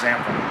 for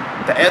example.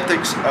 The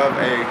ethics of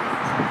a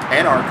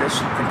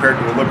anarchist compared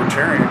to a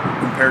libertarian,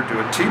 compared to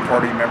a Tea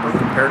Party member,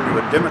 compared to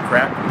a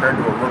Democrat, compared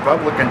to a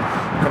Republican,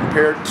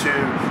 compared to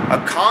a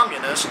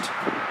communist,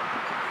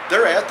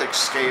 their ethics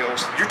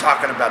scales, you're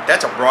talking about,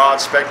 that's a broad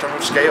spectrum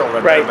of scale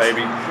right there,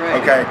 baby. Right.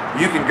 Okay,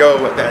 you can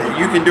go with that.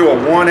 You can do a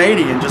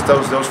 180 in just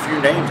those few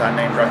names I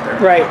named right there.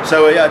 Right.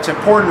 So yeah, it's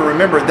important to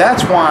remember.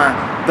 That's why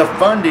the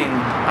funding,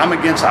 I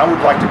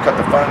would like to cut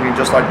the funding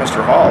just like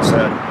Mr. Hall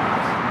said,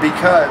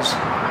 because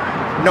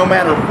no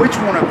matter which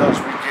one of those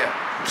we get,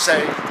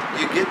 say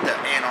you get the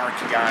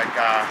anarchy guy,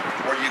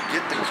 or you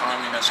get the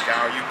communist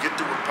guy, or you get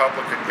the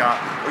Republican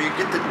guy, or you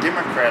get the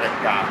Democratic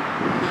guy,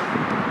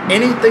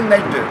 anything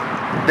they do,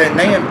 then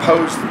they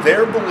impose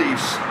their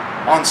beliefs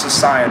on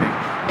society.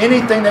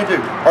 Anything they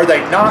do, are they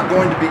not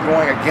going to be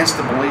going against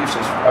the beliefs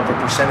of a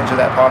percentage of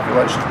that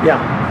population? Yeah.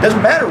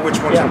 Doesn't matter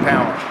which one's in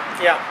power.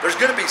 Yeah. There's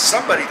going to be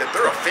somebody that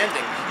they're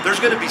offending. There's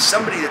going to be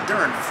somebody that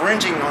they're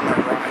infringing on their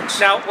rights.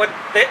 Now,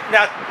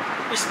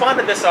 respond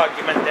to this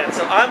argument then.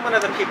 So I'm one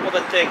of the people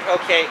that think,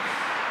 okay,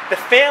 the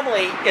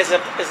family is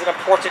an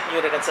important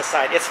unit in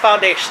society. It's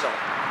foundational.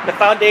 The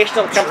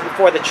foundational comes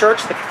before the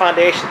church. The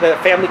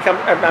family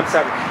comes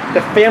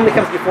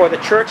before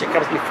the church. It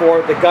comes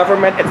before the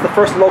government. It's the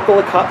first local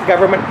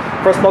government,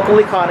 first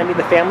local economy,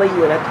 the family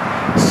unit.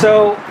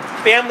 So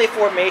family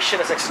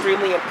formation is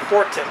extremely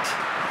important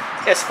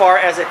as far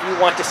as if you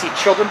want to see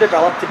children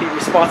develop to be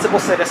responsible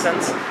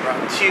citizens,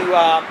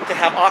 to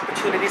have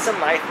opportunities in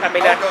life. I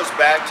mean, that goes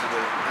back to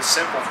the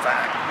simple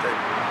fact that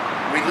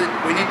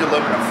we need to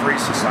live in a free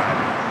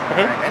society,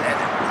 right? And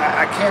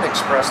I can't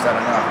express that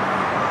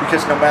enough.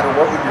 Because no matter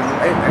what we do,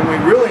 and we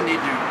really need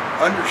to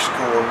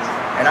underscore,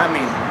 and I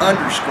mean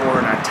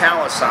underscore and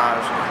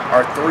italicize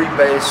our three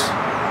base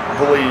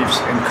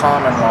beliefs in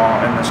common law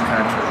in this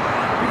country.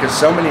 Because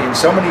so many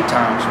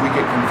times we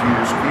get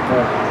confused. People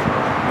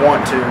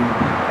want to,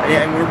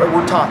 and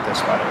we're taught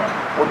this, by the way.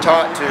 We're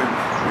taught to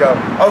go,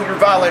 oh,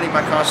 you're violating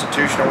my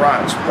constitutional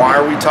rights. Why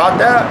are we taught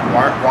that?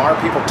 Why are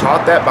people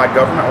taught that by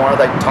government? Why are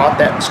they taught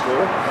that in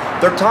school?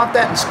 They're taught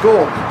that in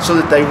school so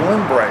that they will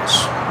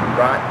embrace,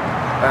 right?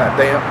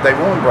 They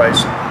will embrace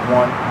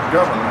one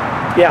government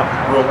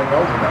ruling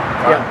over them.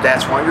 Right? Yeah.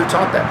 That's why you're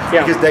taught that.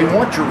 Yeah. Because they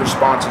want your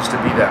responses to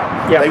be that.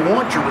 Yeah. They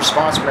want your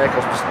response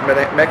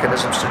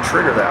mechanisms to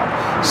trigger that.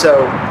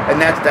 So, and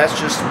that's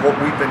just what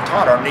we've been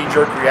taught. Our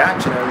knee-jerk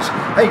reaction is,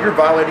 hey, you're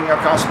violating our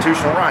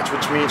constitutional rights,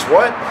 which means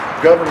what?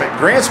 Government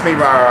grants me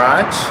my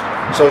rights,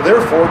 So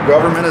therefore,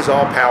 government is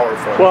all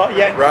powerful. Well,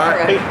 yeah,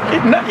 right.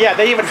 Yeah,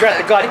 they even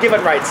address the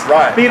God-given rights,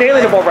 Right. the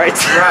inalienable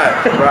rights. Right.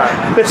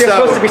 That they're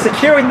supposed to be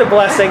securing the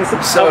blessings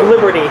of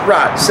liberty.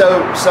 Right.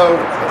 So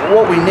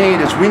what we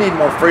need is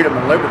more freedom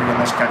and liberty in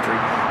this country,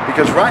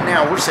 because right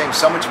now we're seeing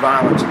so much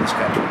violence in this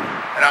country.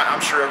 And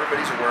I'm sure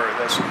everybody's aware of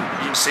this.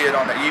 You can see it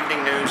on the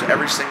evening news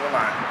every single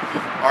night.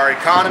 Our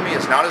economy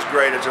is not as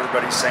great as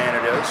everybody's saying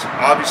it is.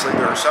 Obviously,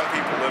 there are some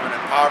people living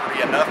in poverty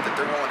enough that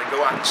they're willing to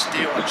go out and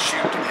steal and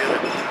shoot to get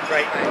it.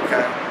 Right.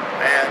 Okay.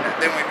 And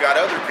then we've got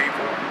other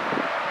people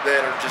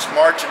that are just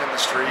marching in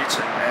the streets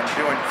and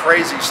doing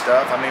crazy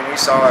stuff. I mean, we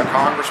saw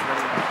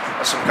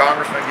some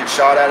congressmen get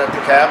shot at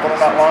the Capitol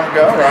not long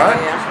ago, right?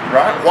 Yeah.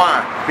 Right?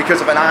 Why? Because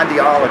of an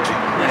ideology,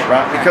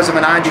 right? Because of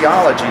an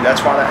ideology.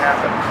 That's why that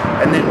happened.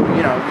 And then,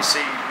 we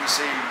see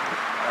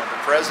the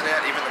president,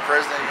 even the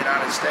president of the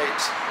United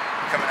States,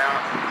 coming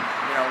out,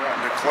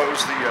 wanting to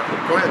close the.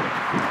 Go ahead.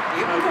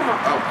 You can come up.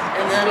 Oh.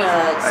 And then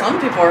some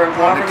people are in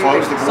poverty.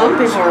 Some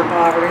people are in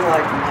poverty,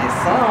 like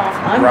myself.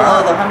 I'm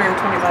below the 125%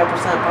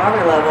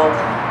 poverty level.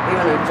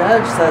 Even a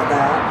judge said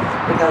that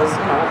because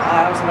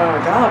I wasn't on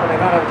a job, and I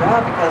got a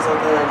job because of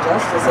the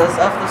injustices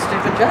of the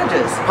stupid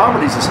judges.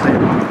 Poverty's a state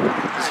of mind.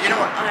 You know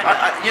what?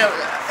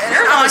 And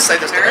I always say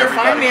this to everybody.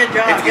 Find me a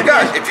job.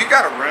 If you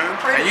got a room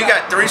and you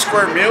got 3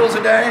 square meals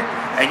a day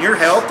and you're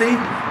healthy,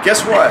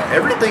 guess what?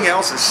 Everything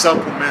else is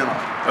supplemental.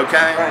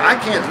 Okay? Right. I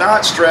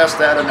cannot stress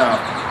that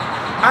enough.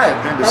 I have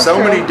been to so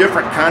many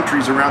different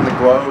countries around the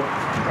globe,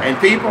 and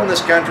people in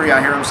this country, I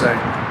hear them say,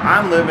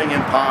 I'm living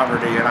in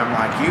poverty, and I'm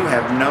like, you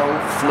have no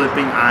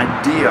flipping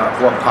idea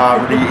what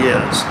poverty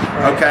is.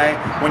 Okay?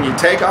 When you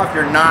take off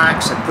your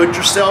Nikes and put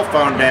your cell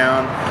phone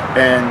down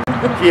and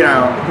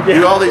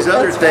do all these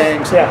other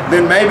things,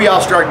 then maybe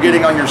I'll start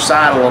getting on your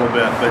side a little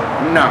bit. But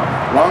no,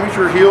 as long as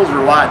your heels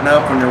are lighting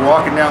up when you're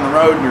walking down the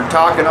road and you're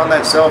talking on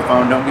that cell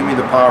phone, don't give me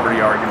the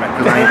poverty argument,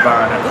 because I ain't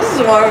buying it. This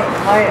is why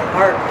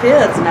our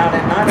kids now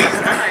at 9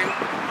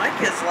 my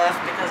kids left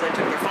because they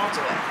took their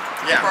phones away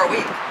for a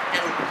week. And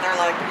they're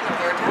like,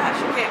 they're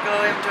attached. You can't go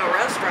into a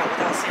restaurant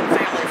without seeing a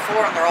family of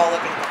 4 and they're all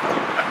looking at the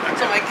phone.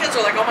 So my kids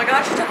are like, oh my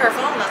gosh, she took our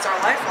phone, that's our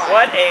lifeline.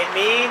 What a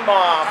mean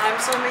mom.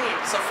 I'm so mean.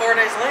 So 4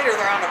 days later,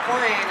 they're on a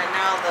plane, and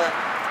now the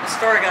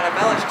story got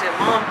embellished to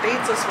Mom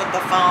beats us with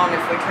the phone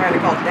if we try to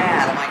call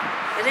Dad. I'm like,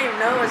 I didn't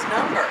even know his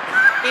number.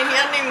 He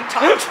hadn't even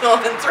talked to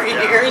him in 3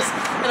 years.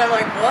 And I'm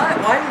like, what?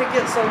 Why did it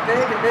get so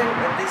big? And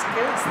these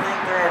kids think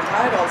they're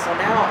entitled. So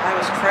now I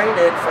was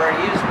traded for a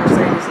used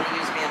Mercedes and a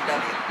used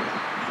BMW.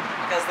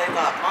 Because they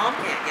thought, Mom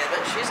can't give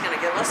it. She's going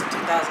to give us a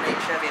 2008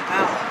 Chevy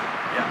Impala.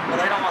 Yeah.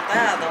 Well, they don't want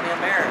that. They'll be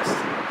embarrassed.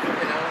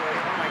 Like,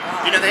 oh my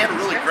God. They had a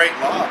really great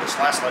law this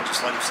last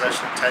legislative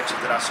session in Texas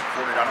that I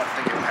supported. I don't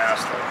think it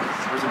passed, though.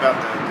 It was about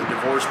the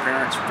divorced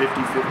parents, 50-50.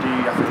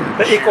 I think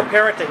the equal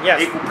parenting,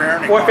 yes. Equal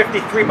parenting.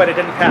 453, but it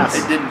didn't pass.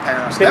 It didn't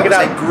pass. Didn't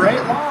that was a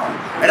great law.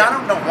 And I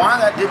don't know why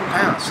that didn't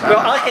pass.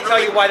 Well, I can tell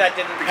you why that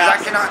didn't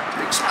pass.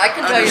 Because I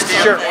can tell you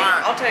understand something.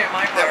 why I'll tell you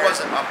my part. That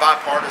wasn't a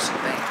bipartisan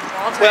thing.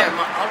 Well,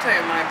 I'll tell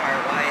you my part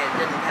why it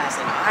didn't pass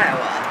in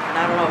Iowa. And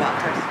I don't know about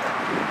Texas, but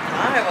in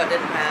Iowa it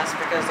didn't pass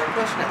because they're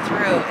pushing it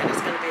through and it's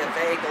going to be a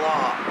vague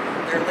law.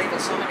 They're leaving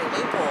so many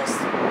loopholes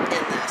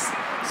in this.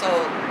 So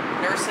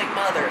nursing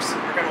mothers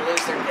are going to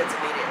lose their kids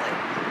immediately.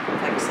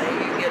 Like say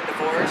you get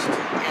divorced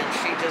and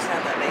she just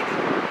had that baby.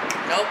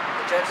 Nope,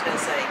 the judge is going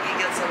to say he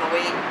gets them a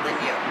week, then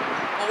you.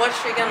 Well, what's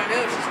she going to do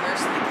if she's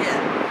nursing the kid?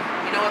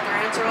 You know what their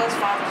answer was?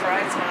 Father's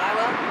rights in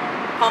Iowa?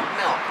 Pump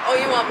milk. Oh,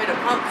 you want me to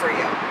pump for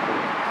you?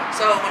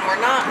 So when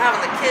we're not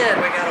having the kid,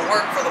 we got to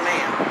work for the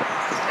man.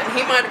 And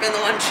he might have been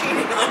the one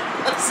cheating on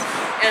us.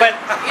 And, but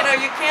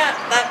you can't,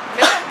 that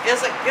milk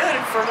isn't good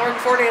for more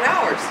than 48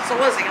 hours. So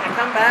was he going to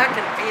come back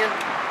and be in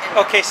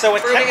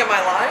fruiting in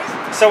my life?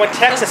 So in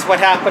Texas,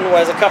 what happened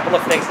was a couple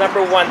of things.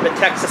 Number one, the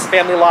Texas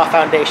Family Law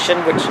Foundation,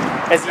 which,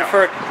 as you've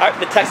heard,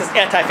 the Texas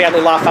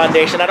Anti-Family Law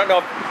Foundation, I don't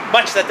know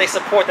much that they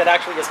support that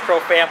actually is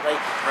pro-family,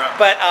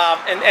 but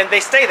and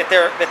they say that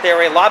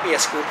they're a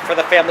lobbyist group for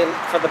the family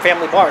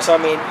bar. So I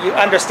mean, you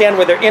understand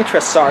where their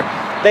interests are.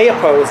 They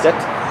opposed it.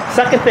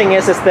 Second thing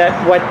is that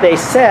what they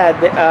said,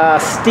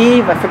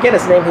 Steve, I forget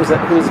his name,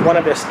 who's one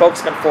of their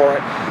spokesmen for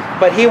it,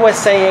 but he was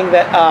saying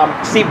that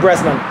Steve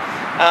Bresman.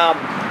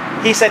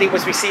 He said he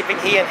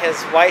and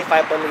his wife, I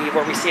believe,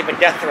 were receiving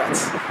death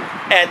threats.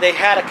 And they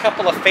had a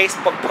couple of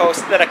Facebook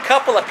posts that a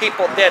couple of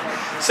people did.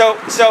 So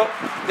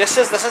this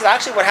is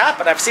actually what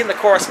happened. I've seen the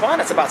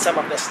correspondence about some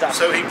of this stuff.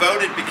 So he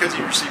voted because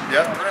he received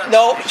death threats?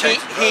 No,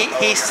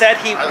 he said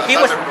he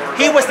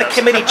was the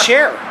committee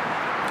chair.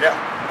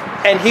 Yeah.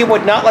 And he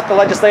would not let the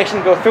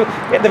legislation go through.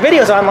 The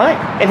video's online,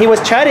 and he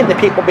was chatting to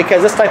people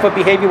because this type of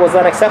behavior was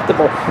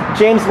unacceptable.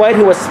 James White,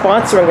 who was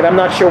sponsoring it, I'm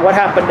not sure what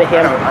happened to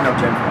him. I know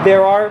James.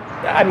 There are,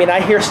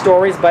 I hear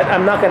stories, but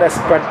I'm not going to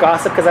spread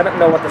gossip because I don't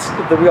know what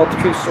the real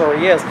true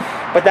story is.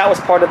 But that was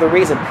part of the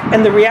reason.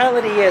 And the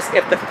reality is,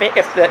 if the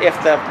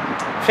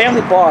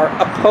family bar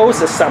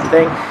opposes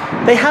something,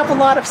 they have a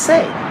lot of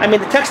say. I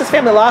mean, the Texas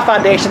Family Law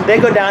Foundation, they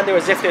go down there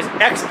as if there's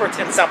experts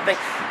in something,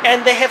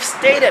 and they have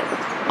stated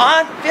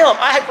on film,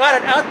 I have got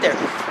it out there,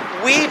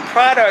 we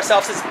pride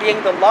ourselves as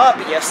being the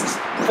lobbyists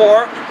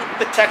for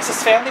the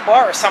Texas Family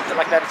Bar or something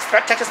like that. It's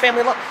Texas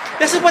Family Law.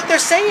 This is what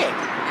they're saying.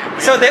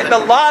 So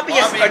the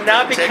lobbyists are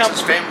now the become...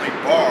 Texas Family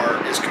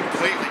Bar is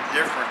completely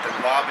different than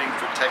lobbying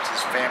for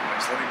Texas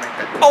families. Let me make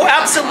that clear. Oh,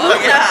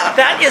 absolutely. Yeah.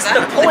 That is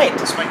the point.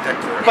 Let's make that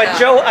clear. But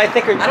Joe, I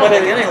think... I don't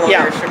think any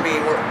lawyer should be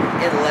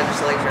in the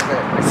legislature.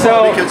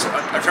 So, because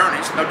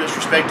attorneys, no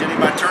disrespect to any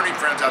of my attorney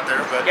friends out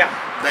there, but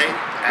they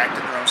act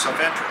in their own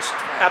self-interest.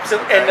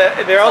 Absolutely.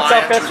 And their own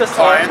self-interest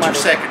clients are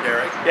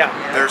secondary. Yeah.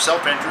 Their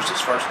self-interest is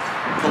first.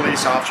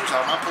 Police officers,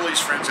 all my police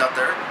friends out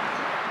there,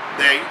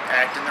 they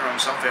act in their own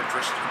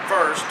self-interest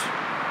first,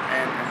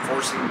 and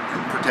enforcing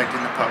and protecting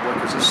the public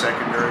is a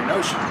secondary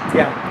notion.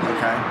 Yeah.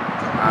 Okay.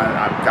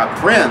 I've got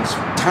friends,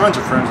 tons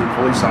of friends that are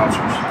police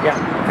officers. Yeah.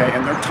 Okay,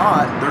 and they're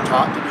taught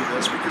to do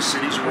this because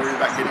cities are worried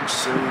about getting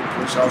sued,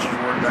 police officers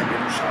are worried about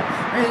getting shot.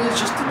 I mean, it's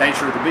just the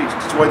nature of the beast.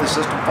 It's the way the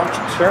system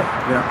functions. Sure.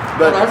 You know,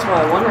 but that's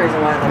one reason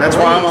why. That's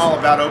why I'm all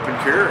about open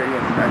carry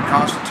and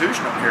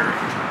constitutional carry.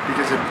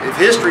 Because if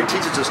history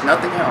teaches us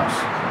nothing else,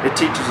 it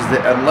teaches us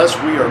that unless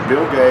we are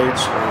Bill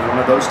Gates or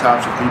one of those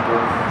types of people,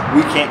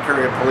 we can't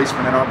carry a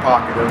policeman in our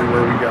pocket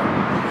everywhere we go.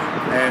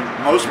 And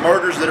most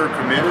murders that are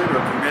committed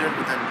within,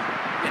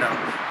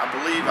 I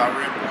believe I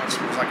read once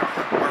it was like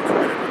are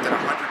committed within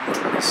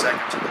 120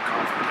 seconds of the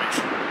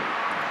confrontation.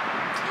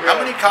 How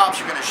many cops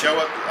are going to show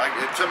up? Like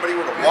if somebody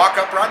were to walk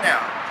up right now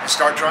and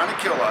start trying to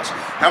kill us,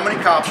 how many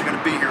cops are going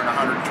to be here in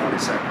 120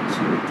 seconds?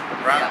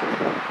 Right?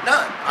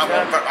 None.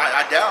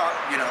 I doubt,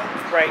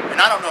 Right.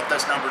 And I don't know if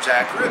this number's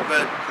accurate,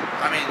 but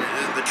I mean,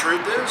 the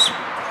truth is,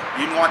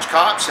 you can watch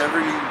Cops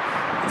every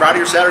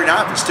Friday or Saturday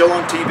night if it's still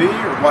on TV,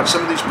 or watch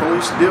some of these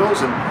police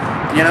deals, and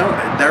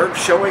they're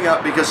showing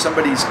up because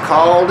somebody's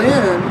called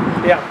in.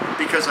 Yeah.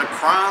 Because a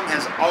crime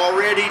has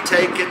already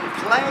taken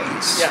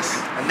place. Yes.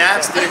 And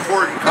that's the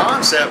important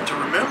concept to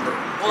remember.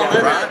 Well,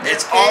 right?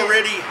 It's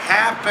already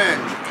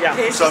happened. Yeah.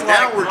 So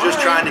now we're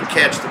just trying to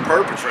catch the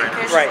perpetrators.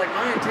 Cases like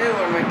mine too,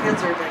 when my kids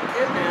are being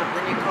kidnapped,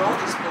 then you call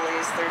these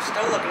police, they're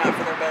still looking out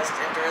for their best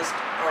interest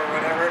or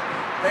whatever.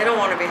 They don't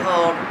want to be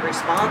held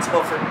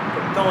responsible for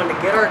going to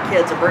get our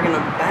kids and bringing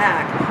them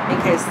back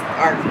in case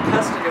our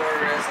custody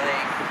order is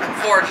a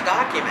forged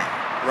document.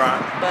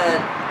 Right. But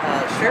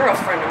a sheriff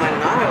friend of mine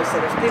in Iowa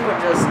said if people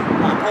just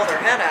pull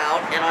their head out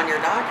and on your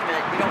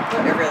document you don't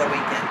put every other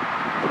weekend.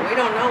 We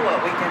don't know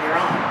what weekend you're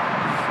on.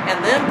 And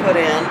then put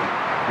in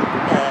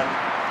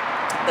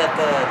that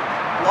the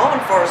law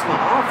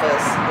enforcement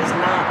office is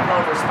not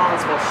held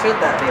responsible should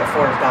that be a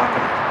forged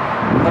document.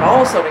 But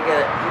also to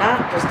get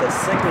not just a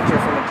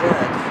signature from a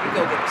judge, you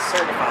go get it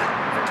certified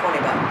for $20.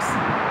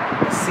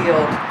 It's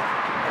sealed.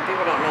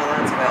 People don't know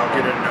that's available.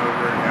 Get it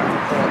notary,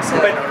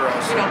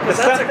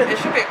 It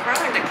should be a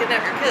crime to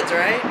kidnap your kids,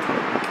 right?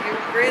 You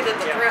agree that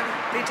the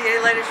PTA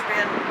lady should be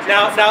in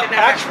jail? Now,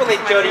 actually,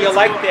 Jodi, you'll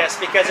like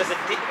this because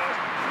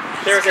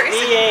there's a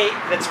DA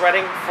that's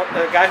running,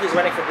 a guy who's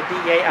running for the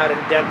DA out in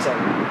Denton.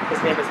 His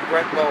name is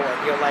Brett Bowen.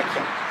 You'll like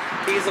him.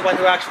 He's the one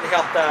who actually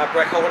helped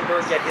Brett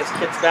Hohenberg get his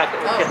kids back that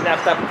were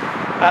kidnapped up.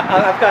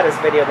 I've got his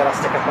video that I'll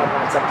stick up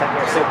online sometime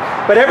here soon.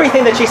 But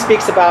everything that she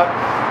speaks about,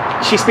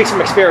 she speaks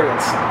from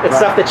experience. It's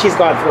stuff that she's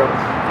gone through.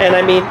 And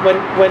I mean,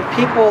 when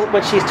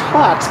she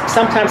talks,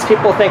 sometimes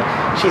people think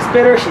she's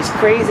bitter, she's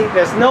crazy,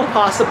 there's no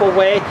possible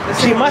way.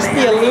 She must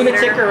be a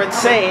lunatic or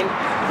insane.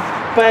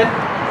 But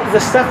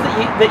the stuff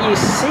that you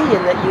see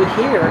and that you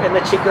hear and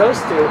that she goes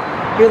through,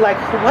 you're like,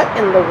 what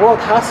in the world?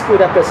 How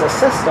screwed up is the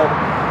system?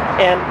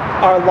 And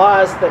our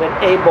laws that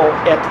enable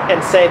it and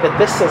say that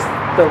this is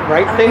the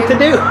right thing to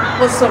do.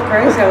 What's so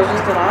crazy, I was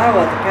just in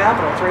Iowa at the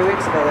Capitol 3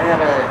 weeks ago. They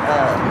had a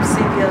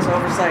CPS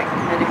oversight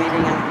committee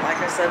meeting, and like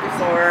I said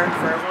before,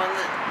 for everyone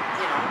that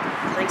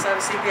thinks I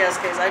have a CPS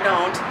case, I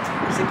don't.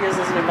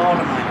 CPS isn't involved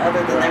in mine,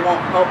 other than they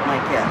won't help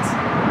my kids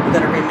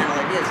that are being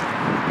mentally abused.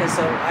 Okay,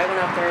 so I went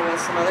up there with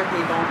some other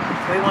people.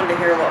 We wanted to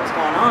hear what was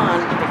going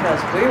on because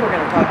we were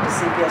going to talk to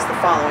CPS the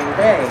following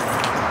day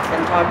and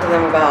talk to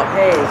them about,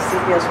 hey,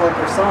 CPS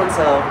worker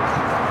so-and-so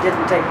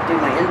didn't do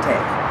my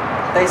intake.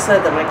 They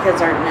said that my kids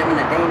aren't in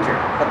imminent danger,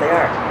 but they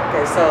are.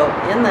 Okay, so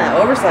in that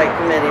oversight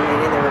committee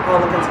meeting, the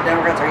Republicans and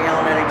Democrats are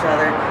yelling at each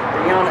other.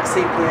 They're yelling at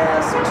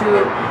CPS.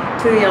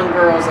 Two young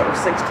girls that were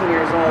 16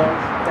 years old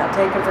got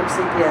taken from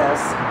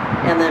CPS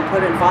and then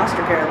put in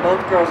foster care. Both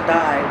girls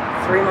died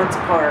 3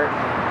 months apart.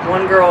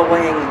 One girl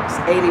weighing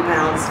 80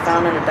 pounds,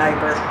 found in a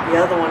diaper.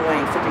 The other one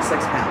weighing 56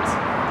 pounds.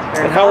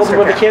 And how old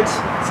were the kids?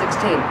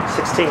 16.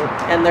 16.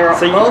 And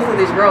both of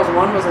these girls,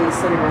 one was in the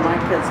city where my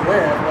kids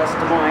live, West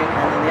Des Moines,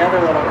 and then the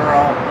other little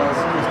girl was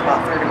just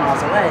about 30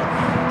 miles away.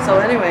 So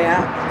anyway,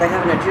 they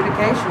have an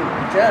adjudication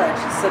judge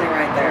sitting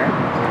right there,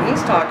 and he's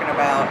talking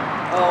about,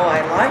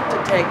 I like to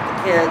take the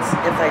kids,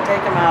 if they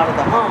take them out of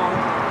the home,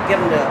 give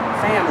them to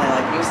family,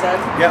 like you said.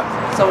 Yeah.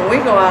 So when we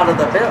go out of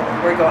the building,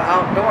 we go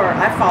outdoor,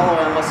 I follow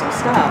him with some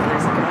stuff, and I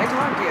said, can I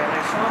talk to you? And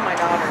I show him my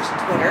daughter's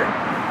Twitter.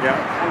 Yeah.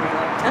 I mean,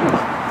 like 10 of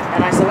them.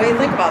 And I said, what do you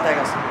think about that?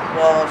 He goes,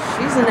 well,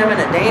 she's in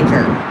imminent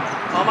danger.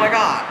 Oh my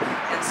God.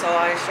 And And so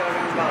I showed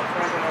him about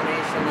parental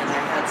alienation, and I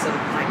had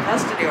my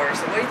custody order.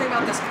 So what do you think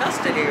about this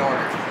custody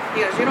order?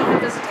 He goes, you don't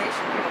have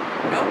visitation.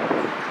 I go, nope.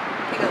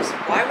 He goes,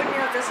 why wouldn't you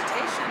have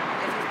visitation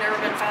if you've never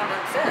been found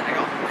unfit? I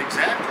go,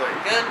 Exactly.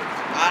 good.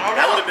 I don't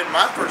That know. would have been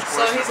my first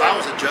So question he's if I like-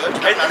 was a judge.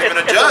 I'm not even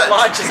a It's judge.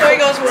 logical. So he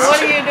goes, well, what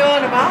are you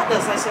doing about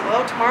this? I said,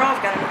 well, tomorrow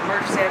I've got an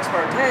emergency ex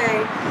parte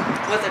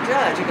with a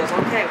judge. He goes,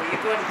 okay, well, you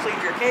go ahead and plead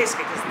your case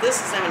because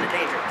this is imminent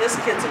danger. This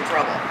kid's in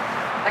trouble.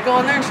 I go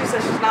in there and she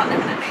says she's not in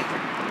imminent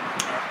danger.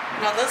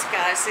 Now this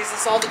guy sees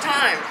this all the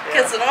time.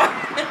 Yeah. Kids at all.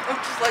 I'm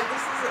just like,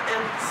 this is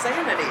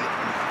insanity.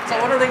 So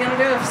what are they going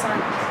to do if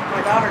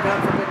my daughter,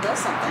 God forbid,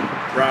 does something?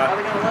 Right. Are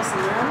they going to listen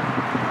to them?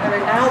 I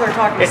mean, now they're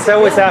talking to It's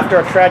always civilians.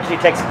 after a tragedy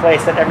takes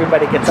place that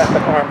everybody gets up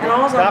and armed. And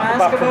also Not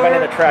about mask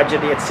preventing over. a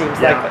tragedy, it seems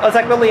Yeah. like. It's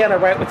like Liliana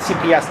Wright with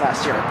CPS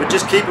last year. But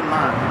just keep in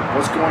mind,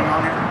 what's going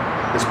on here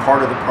is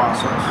part of the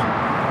process.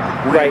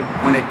 Right.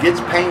 When it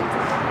gets painful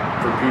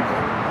for people,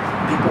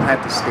 people have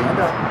to stand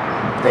up.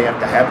 They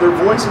have to have their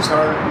voices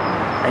heard,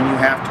 and you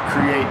have to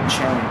create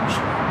change.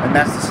 And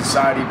that's the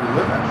society we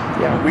live in.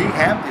 Yeah. We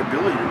have the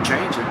ability to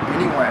change it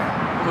anyway.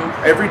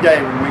 Every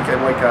day when we can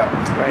wake up,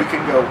 we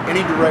can go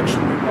any direction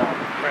we want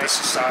with the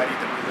society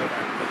that we live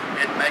in.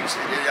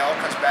 It all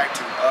comes back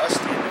to us,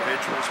 the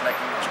individuals,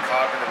 making those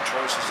cognitive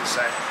choices to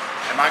say,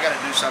 am I going to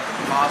do something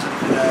positive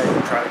today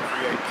and try to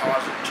create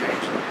positive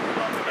change in the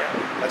world today?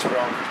 That's what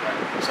it all comes back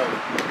to. So,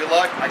 good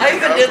luck. I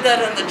even did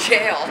that in the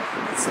jail.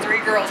 These 3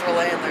 girls were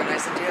laying there, and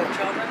I said, do you have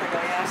children? They go,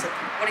 yeah. I said,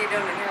 what are you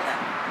doing in here then?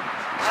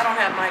 I don't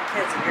have my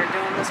kids, and you're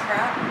doing this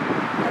crap?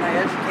 And I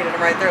educated them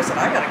right there. I said,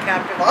 I got a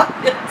captive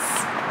audience.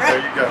 There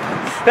you go.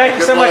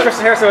 Thank you so much, luck.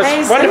 Mr. Harris. It was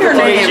Hey, say wonderful your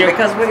to meet name you.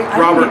 because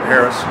Robert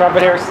Harris.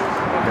 Robert Harris.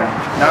 Yeah.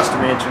 Nice to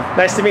meet you.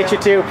 Nice to meet you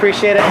too.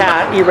 Appreciate it.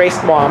 Hat,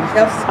 Erased Mom.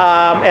 Yep.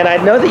 And I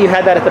know that you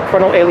had that at the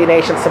Parental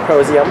Alienation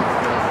Symposium.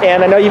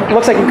 And I know it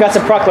looks like you've got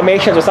some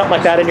proclamations or something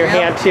like that in your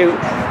hand too.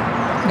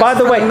 By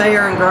the For way, the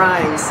mayor and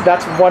Grimes.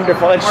 that's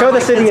wonderful. And Where show my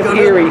the city kids of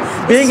go to- Erie.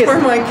 This is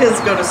where my kids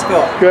go to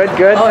school. Good,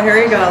 good. Oh, here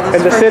you go. This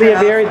In is the for city of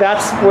Jeff. Erie,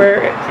 that's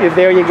where,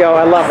 there you go.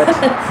 I love it.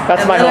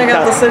 That's And my then I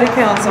got the hometown. city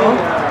council.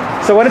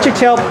 So why don't you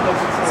tell,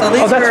 So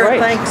these that's were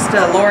right. thanks to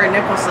Lori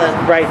Nicholson.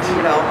 Right.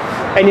 You know.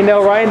 and you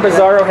know Ryan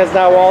Bizzarro has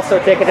now also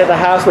taken to the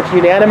House, which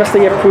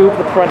unanimously approved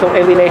the Parental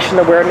Alienation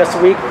Awareness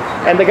Week,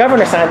 and the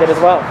governor signed it as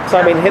well. So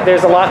I mean,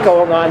 there's a lot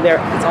going on there.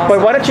 Awesome.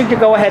 But why don't you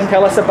go ahead and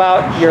tell us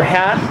about your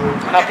hat,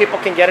 how people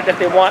can get it if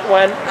they want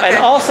one, and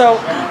also,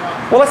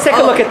 well, let's take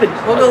a look at the.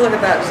 We'll go look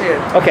at that too.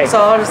 Okay.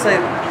 So I'll just say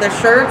the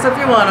shirts if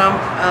you want them.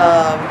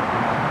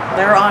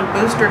 They're on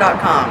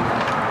booster.com.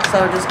 So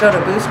just go to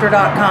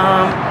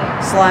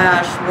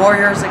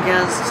booster.com/warriors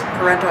against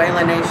parental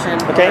alienation.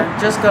 Okay. Or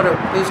just go to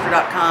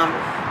booster.com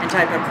and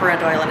type in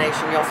parental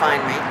alienation. You'll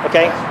find me.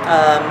 Okay.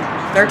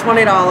 They're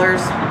 $20,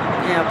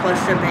 plus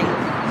shipping,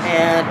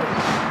 and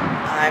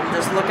I'm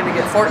just looking to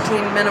get 14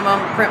 minimum,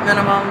 print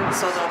minimum,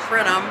 so they'll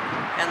print them,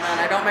 and then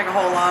I don't make a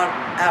whole lot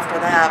after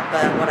that,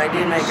 but what I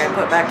do make, I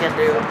put back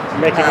into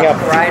Making up.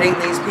 writing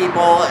these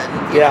people, and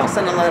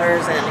sending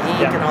letters and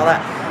ink and all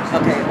that.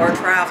 Okay, or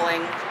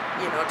traveling,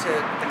 to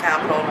the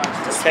Capitol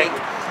to speak.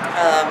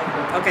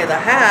 Okay, the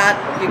hat,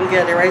 you can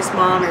get Erased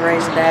Mom,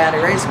 Erased Dad,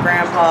 Erased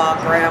Grandpa,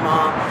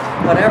 Grandma,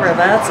 whatever.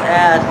 That's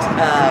at,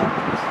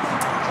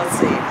 let's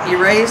see,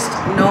 Erased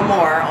No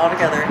More,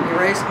 altogether,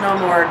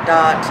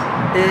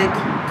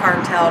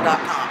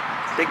 erasednomore.bigcartel.com.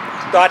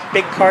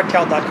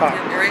 Bigcartel.com.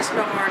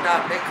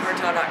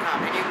 Erasednomore.bigcartel.com.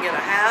 And you can get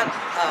a hat,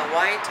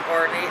 white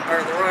or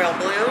the royal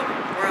blue.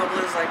 Royal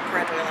blue is like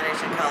parental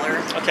alienation color.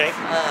 Okay.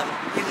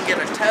 You can get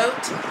a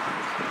tote.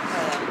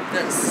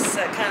 That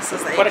kind of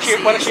says the Why don't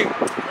you?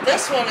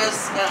 This one is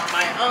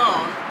my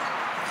own,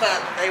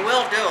 but they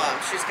will do them.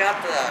 She's got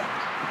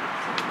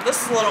this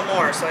is a little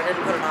more, so I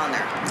didn't put it on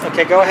there.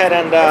 Okay, go ahead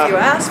and. If you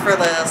ask for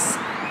this,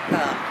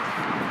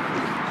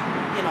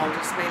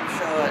 just maybe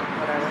show it,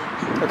 whatever.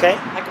 Okay.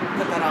 I can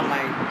put that on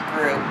my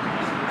group.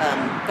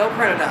 Go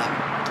print it up.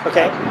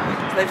 Okay.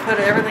 They put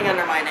everything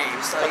under my name,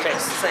 so Okay. you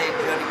just say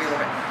Jodi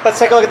Mueller. Let's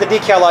take a look at the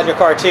decal on your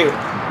car too,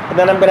 and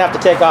then I'm gonna have to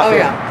take off. Oh here.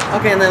 yeah.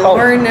 Okay, and then Oh.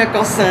 Lori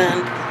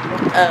Nicholson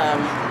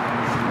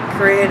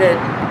created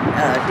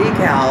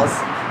decals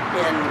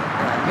in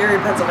Erie,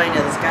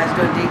 Pennsylvania. This guy's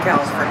doing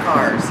decals for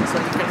cars, so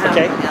you can have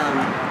Okay.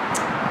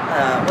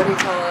 what do you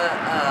call it?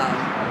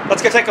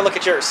 Let's go take a look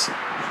at yours.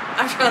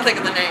 I'm trying to think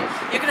of the name.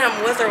 You can have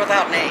them with or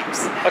without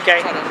names.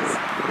 Okay. That's what it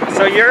is.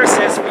 So yours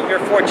is your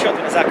 4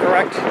 children. Is that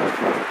correct?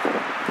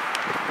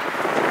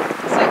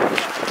 So, I did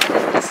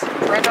this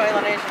parental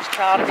alienation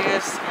child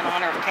abuse in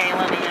honor of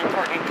Kaylin and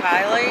Courtney and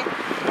Kylie,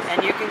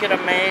 and you can get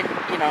them made,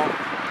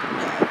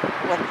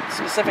 with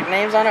specific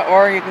names on it,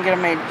 or you can get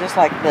them made just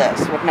like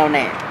this with no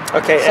name.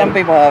 Okay. Some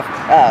people have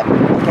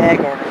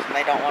gag orders and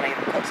they don't want to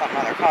even put something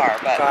on their car,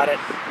 but Got it.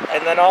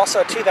 And then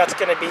also too, that's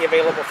going to be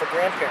available for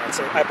grandparents,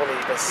 I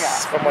believe, is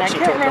from what and I she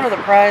can't told me. remember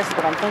the price,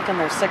 but I'm thinking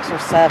there's 6 or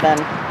 7.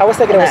 I was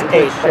thinking it was And that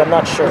 8, includes but I'm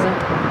not sure. shipping.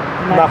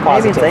 Is it? Not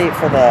Maybe it's positive. 8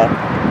 for the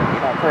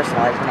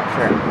personalized. I'm not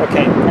sure.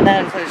 Okay. And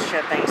that includes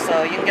shipping.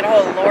 So you can get a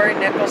hold of Lori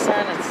Nicholson.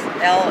 It's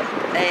Laurie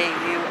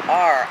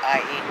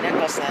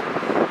Nicholson,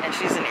 and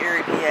she's an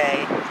Erie,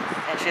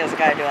 PA, and she has a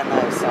guy doing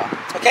those, so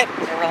Okay.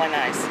 they're really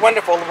nice.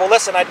 Wonderful. Well,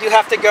 listen, I do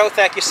have to go.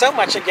 Thank you so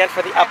much again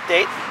for the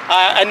update.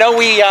 I know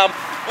we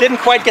didn't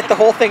quite get the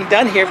whole thing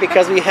done here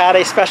because we had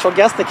a special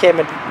guest that came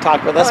and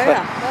talked with us. Oh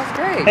yeah, that's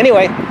great. But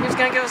anyway, he was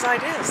going to give us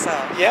ideas, so.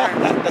 yeah,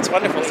 that's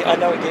wonderful. I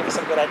know he gave us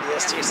some good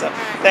ideas too. So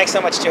thanks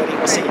so much, Jodi.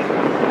 We'll see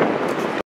you.